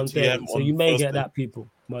 1:30 a.m. So you may get that, people.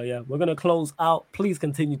 But yeah, we're gonna close out. Please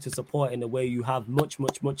continue to support in the way you have. Much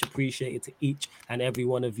appreciated to each and every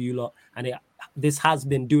one of you lot. And this has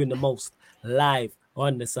been doing the most live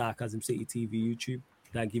on the Sarcasm City TV YouTube.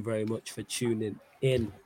 Thank you very much for tuning in.